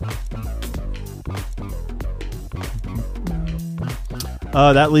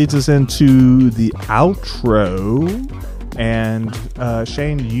 That leads us into the outro. And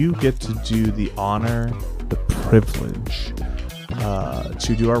Shane, you get to do the honor, the privilege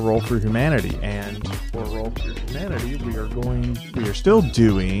to do our Roll for Humanity. And for Roll for Humanity, we are still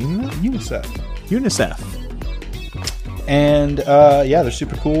doing UNICEF. And yeah, they're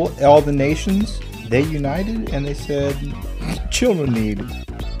super cool. All the nations, they united and they said children need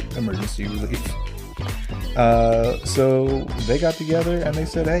emergency relief. So they got together and they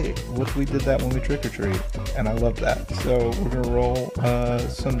said, hey, what if we did that when we trick or treat? And I love that. So we're going to roll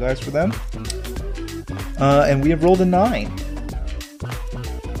some dice for them. And we have rolled a 9.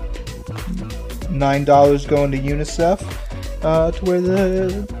 $9 going to UNICEF to where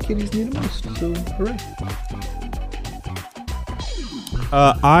the kiddies need it most. So hooray.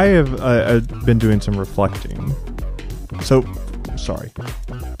 I have been doing some reflecting. So, sorry.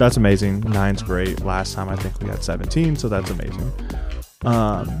 That's amazing. 9's great. Last time I think we got 17, so that's amazing.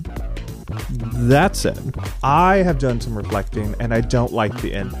 That said, I have done some reflecting, and I don't like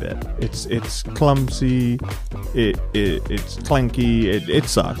the end bit. It's clumsy. It's clanky. It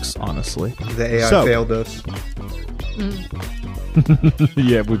sucks, honestly. The AI failed us.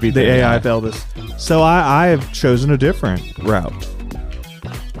 Yeah, we beat the AI failed us. So I have chosen a different route.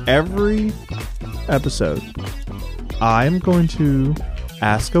 Every episode, I'm going to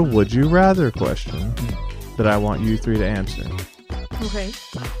ask a would you rather question that I want you 3 to answer. Okay.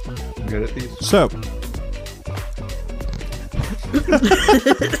 I'm good at these. So,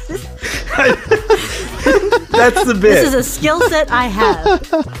 that's the bit. This is a skill set I have.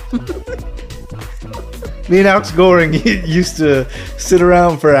 Me and Alex Goring used to sit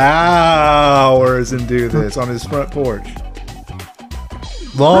around for hours and do this on his front porch.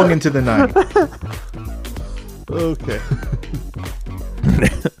 Long into the night. Okay.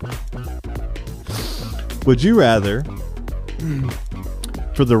 Would you rather,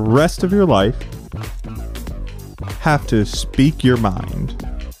 for the rest of your life, have to speak your mind?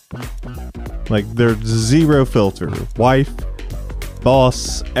 Like, there's 0 filter. Wife,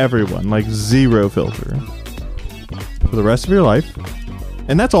 boss, everyone. Like, 0 filter. For the rest of your life.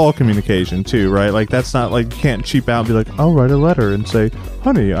 And that's all communication, too, right? Like, that's not like, you can't cheap out and be like, I'll write a letter and say,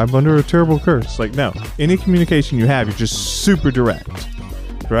 honey, I'm under a terrible curse. Like, no. Any communication you have, you're just super direct.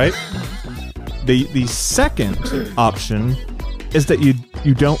 Right? The second option is that you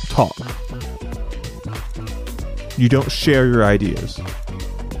don't talk. You don't share your ideas.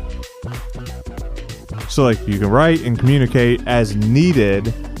 So, like, you can write and communicate as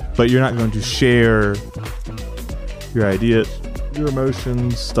needed, but you're not going to share your ideas, your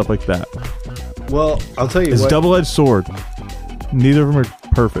emotions, stuff like that. Well, I'll tell you It's what. a double-edged sword. Neither of them are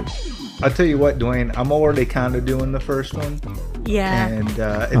perfect. I'll tell you what, Dwayne. I'm already kind of doing the first one. Yeah. And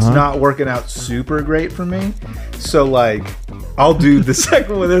it's not working out super great for me. So, like, I'll do the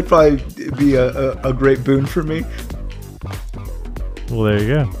second one. That'd probably be a great boon for me. Well, there you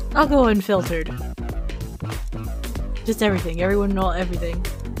go. I'll go unfiltered. Just everything. Everyone know everything.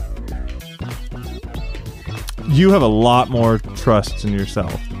 You have a lot more trust in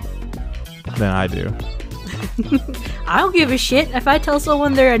yourself than I do. I don't give a shit. If I tell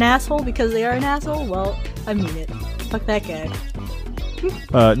someone they're an asshole because they are an asshole, well, I mean it. Fuck that guy.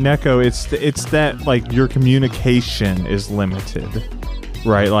 Neko, it's that like your communication is limited,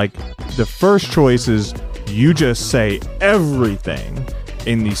 right? Like the first choice is you just say everything,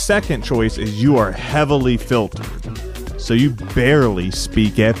 and the second choice is you are heavily filtered, so you barely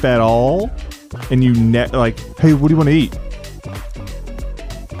speak if at all, and you like, hey, what do you want to eat?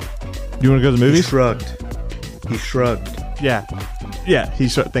 Do you want to go to the movies? He shrugged. Yeah.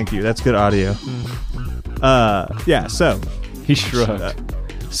 Thank you. That's good audio. Yeah. So He shrugged.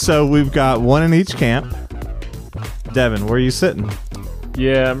 So we've got one in each camp. Devin, where are you sitting?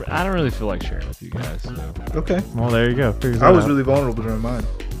 Yeah, I don't really feel like sharing with you guys. So. Okay. Well, there you go. I was really vulnerable during mine.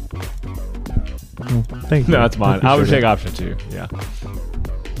 Thank you. No, it's mine. I would take option 2. Yeah.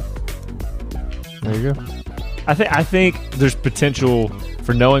 There you go. I think there's potential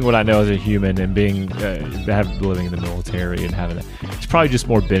for knowing what I know as a human and being living in the military and having that. It's probably just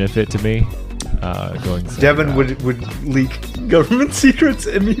more benefit to me. Going. Devin would leak government secrets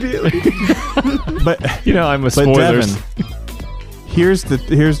immediately. But I'm a spoilers. Devin, here's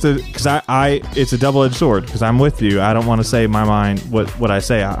the because I it's a double-edged sword because I'm with you. I don't want to say my mind what I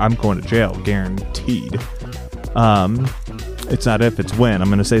say. I'm going to jail, guaranteed. It's not if, it's when. I'm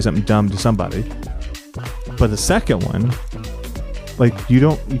going to say something dumb to somebody. But the second one, like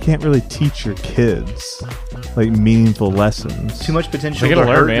you can't really teach your kids like meaningful lessons. Too much potential to hurt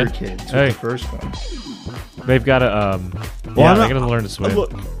learn, man. your kids with Hey. the first one. They've got to. Well, They're I'm not- going to learn to swim.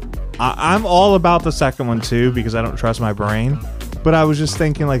 Look, I'm all about the second one too because I don't trust my brain. But I was just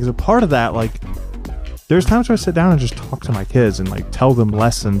thinking, like, as a part of that, like, there's times where I sit down and just talk to my kids and like tell them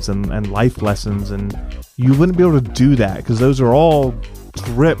lessons and life lessons, and you wouldn't be able to do that because those are all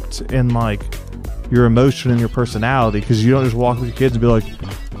dripped in like your emotion and your personality. Because you don't just walk with your kids and be like,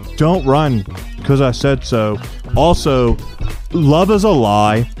 "Don't run because I said so." Also, love is a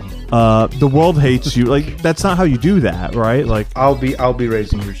lie. The world hates you. Like, that's not how you do that, right? Like, I'll be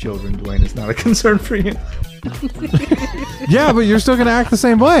raising your children, Dwayne. It's not a concern for you. yeah, but you're still gonna act the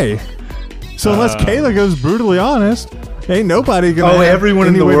same way. So unless Kayla goes brutally honest, ain't nobody gonna. have Everyone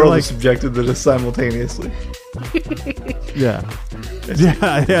in any the way to, world like, is subjected to this simultaneously. Yeah.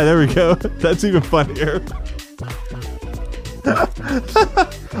 Yeah, there we go. That's even funnier.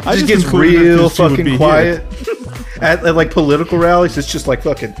 It just gets real fucking quiet at like political rallies. It's just like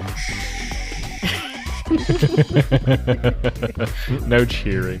fucking. No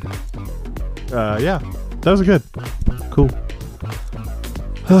cheering. Yeah, that was good. Cool.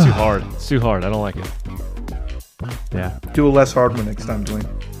 It's too hard. It's too hard. I don't like it. Yeah. Do a less hard one next time, Dwayne.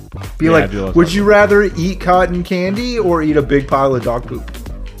 Be Yeah, like, do a less would hard you rather eat cotton candy or eat a big pile of dog poop?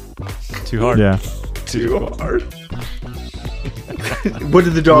 Too hard. Yeah. Too hard. What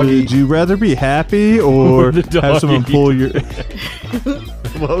did the dog Would eat? you rather be happy or What did the have dog someone eat? pull your?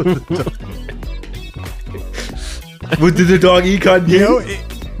 What was the dog? What did the dog eat cotton candy? You know,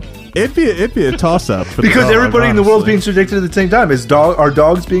 it'd be a toss up Because everybody in the world's being subjected at the same time. Are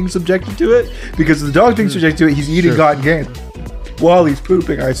dogs being subjected to it? Because the dog's being subjected to it, he's eating cotton candy while he's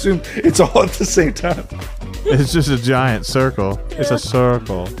pooping. I assume it's all at the same time. It's just a giant circle. It's a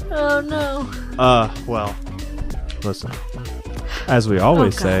circle. Oh no. Well, listen. As we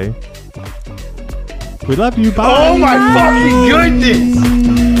always say, we love you. Bye. Oh my fucking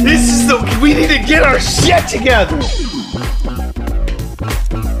goodness! This is we need to get our shit together.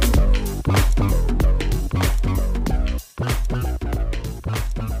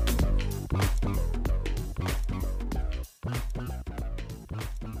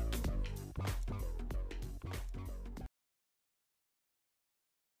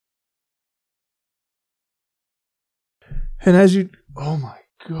 And as you, oh my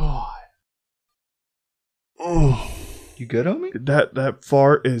god, oh, You good, homie? that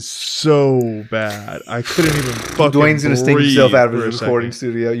fart is so bad. I couldn't even fucking. Dwayne's gonna stink himself out of breathe his for a recording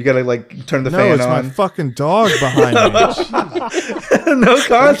second. studio. You gotta like turn the No, fan it's on. my fucking dog behind me. No That's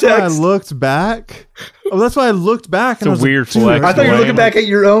why I context. looked back. Oh, that's why I looked back. It's and a I was like, weird dude, flex. I thought you were looking Dwayne. back at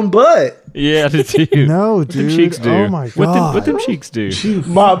your own butt. Yeah, I did too. No, What them dude. cheeks do? Oh my god. What them cheeks do?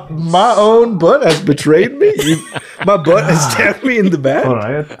 My own butt has betrayed me. My butt has stabbed me in the back. Hold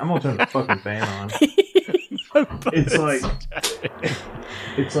on, I'm gonna turn the fucking fan on.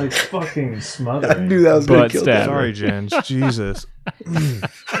 It's like fucking smothering. I knew that was gonna Butt kill stab. that. Sorry, Jens. Jesus.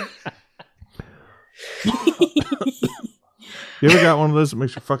 You ever got one of those that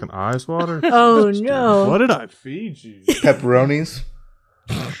makes your fucking eyes water? Oh no. What did I feed you? Pepperonis.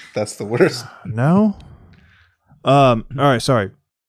 That's the worst. No. All right. Sorry.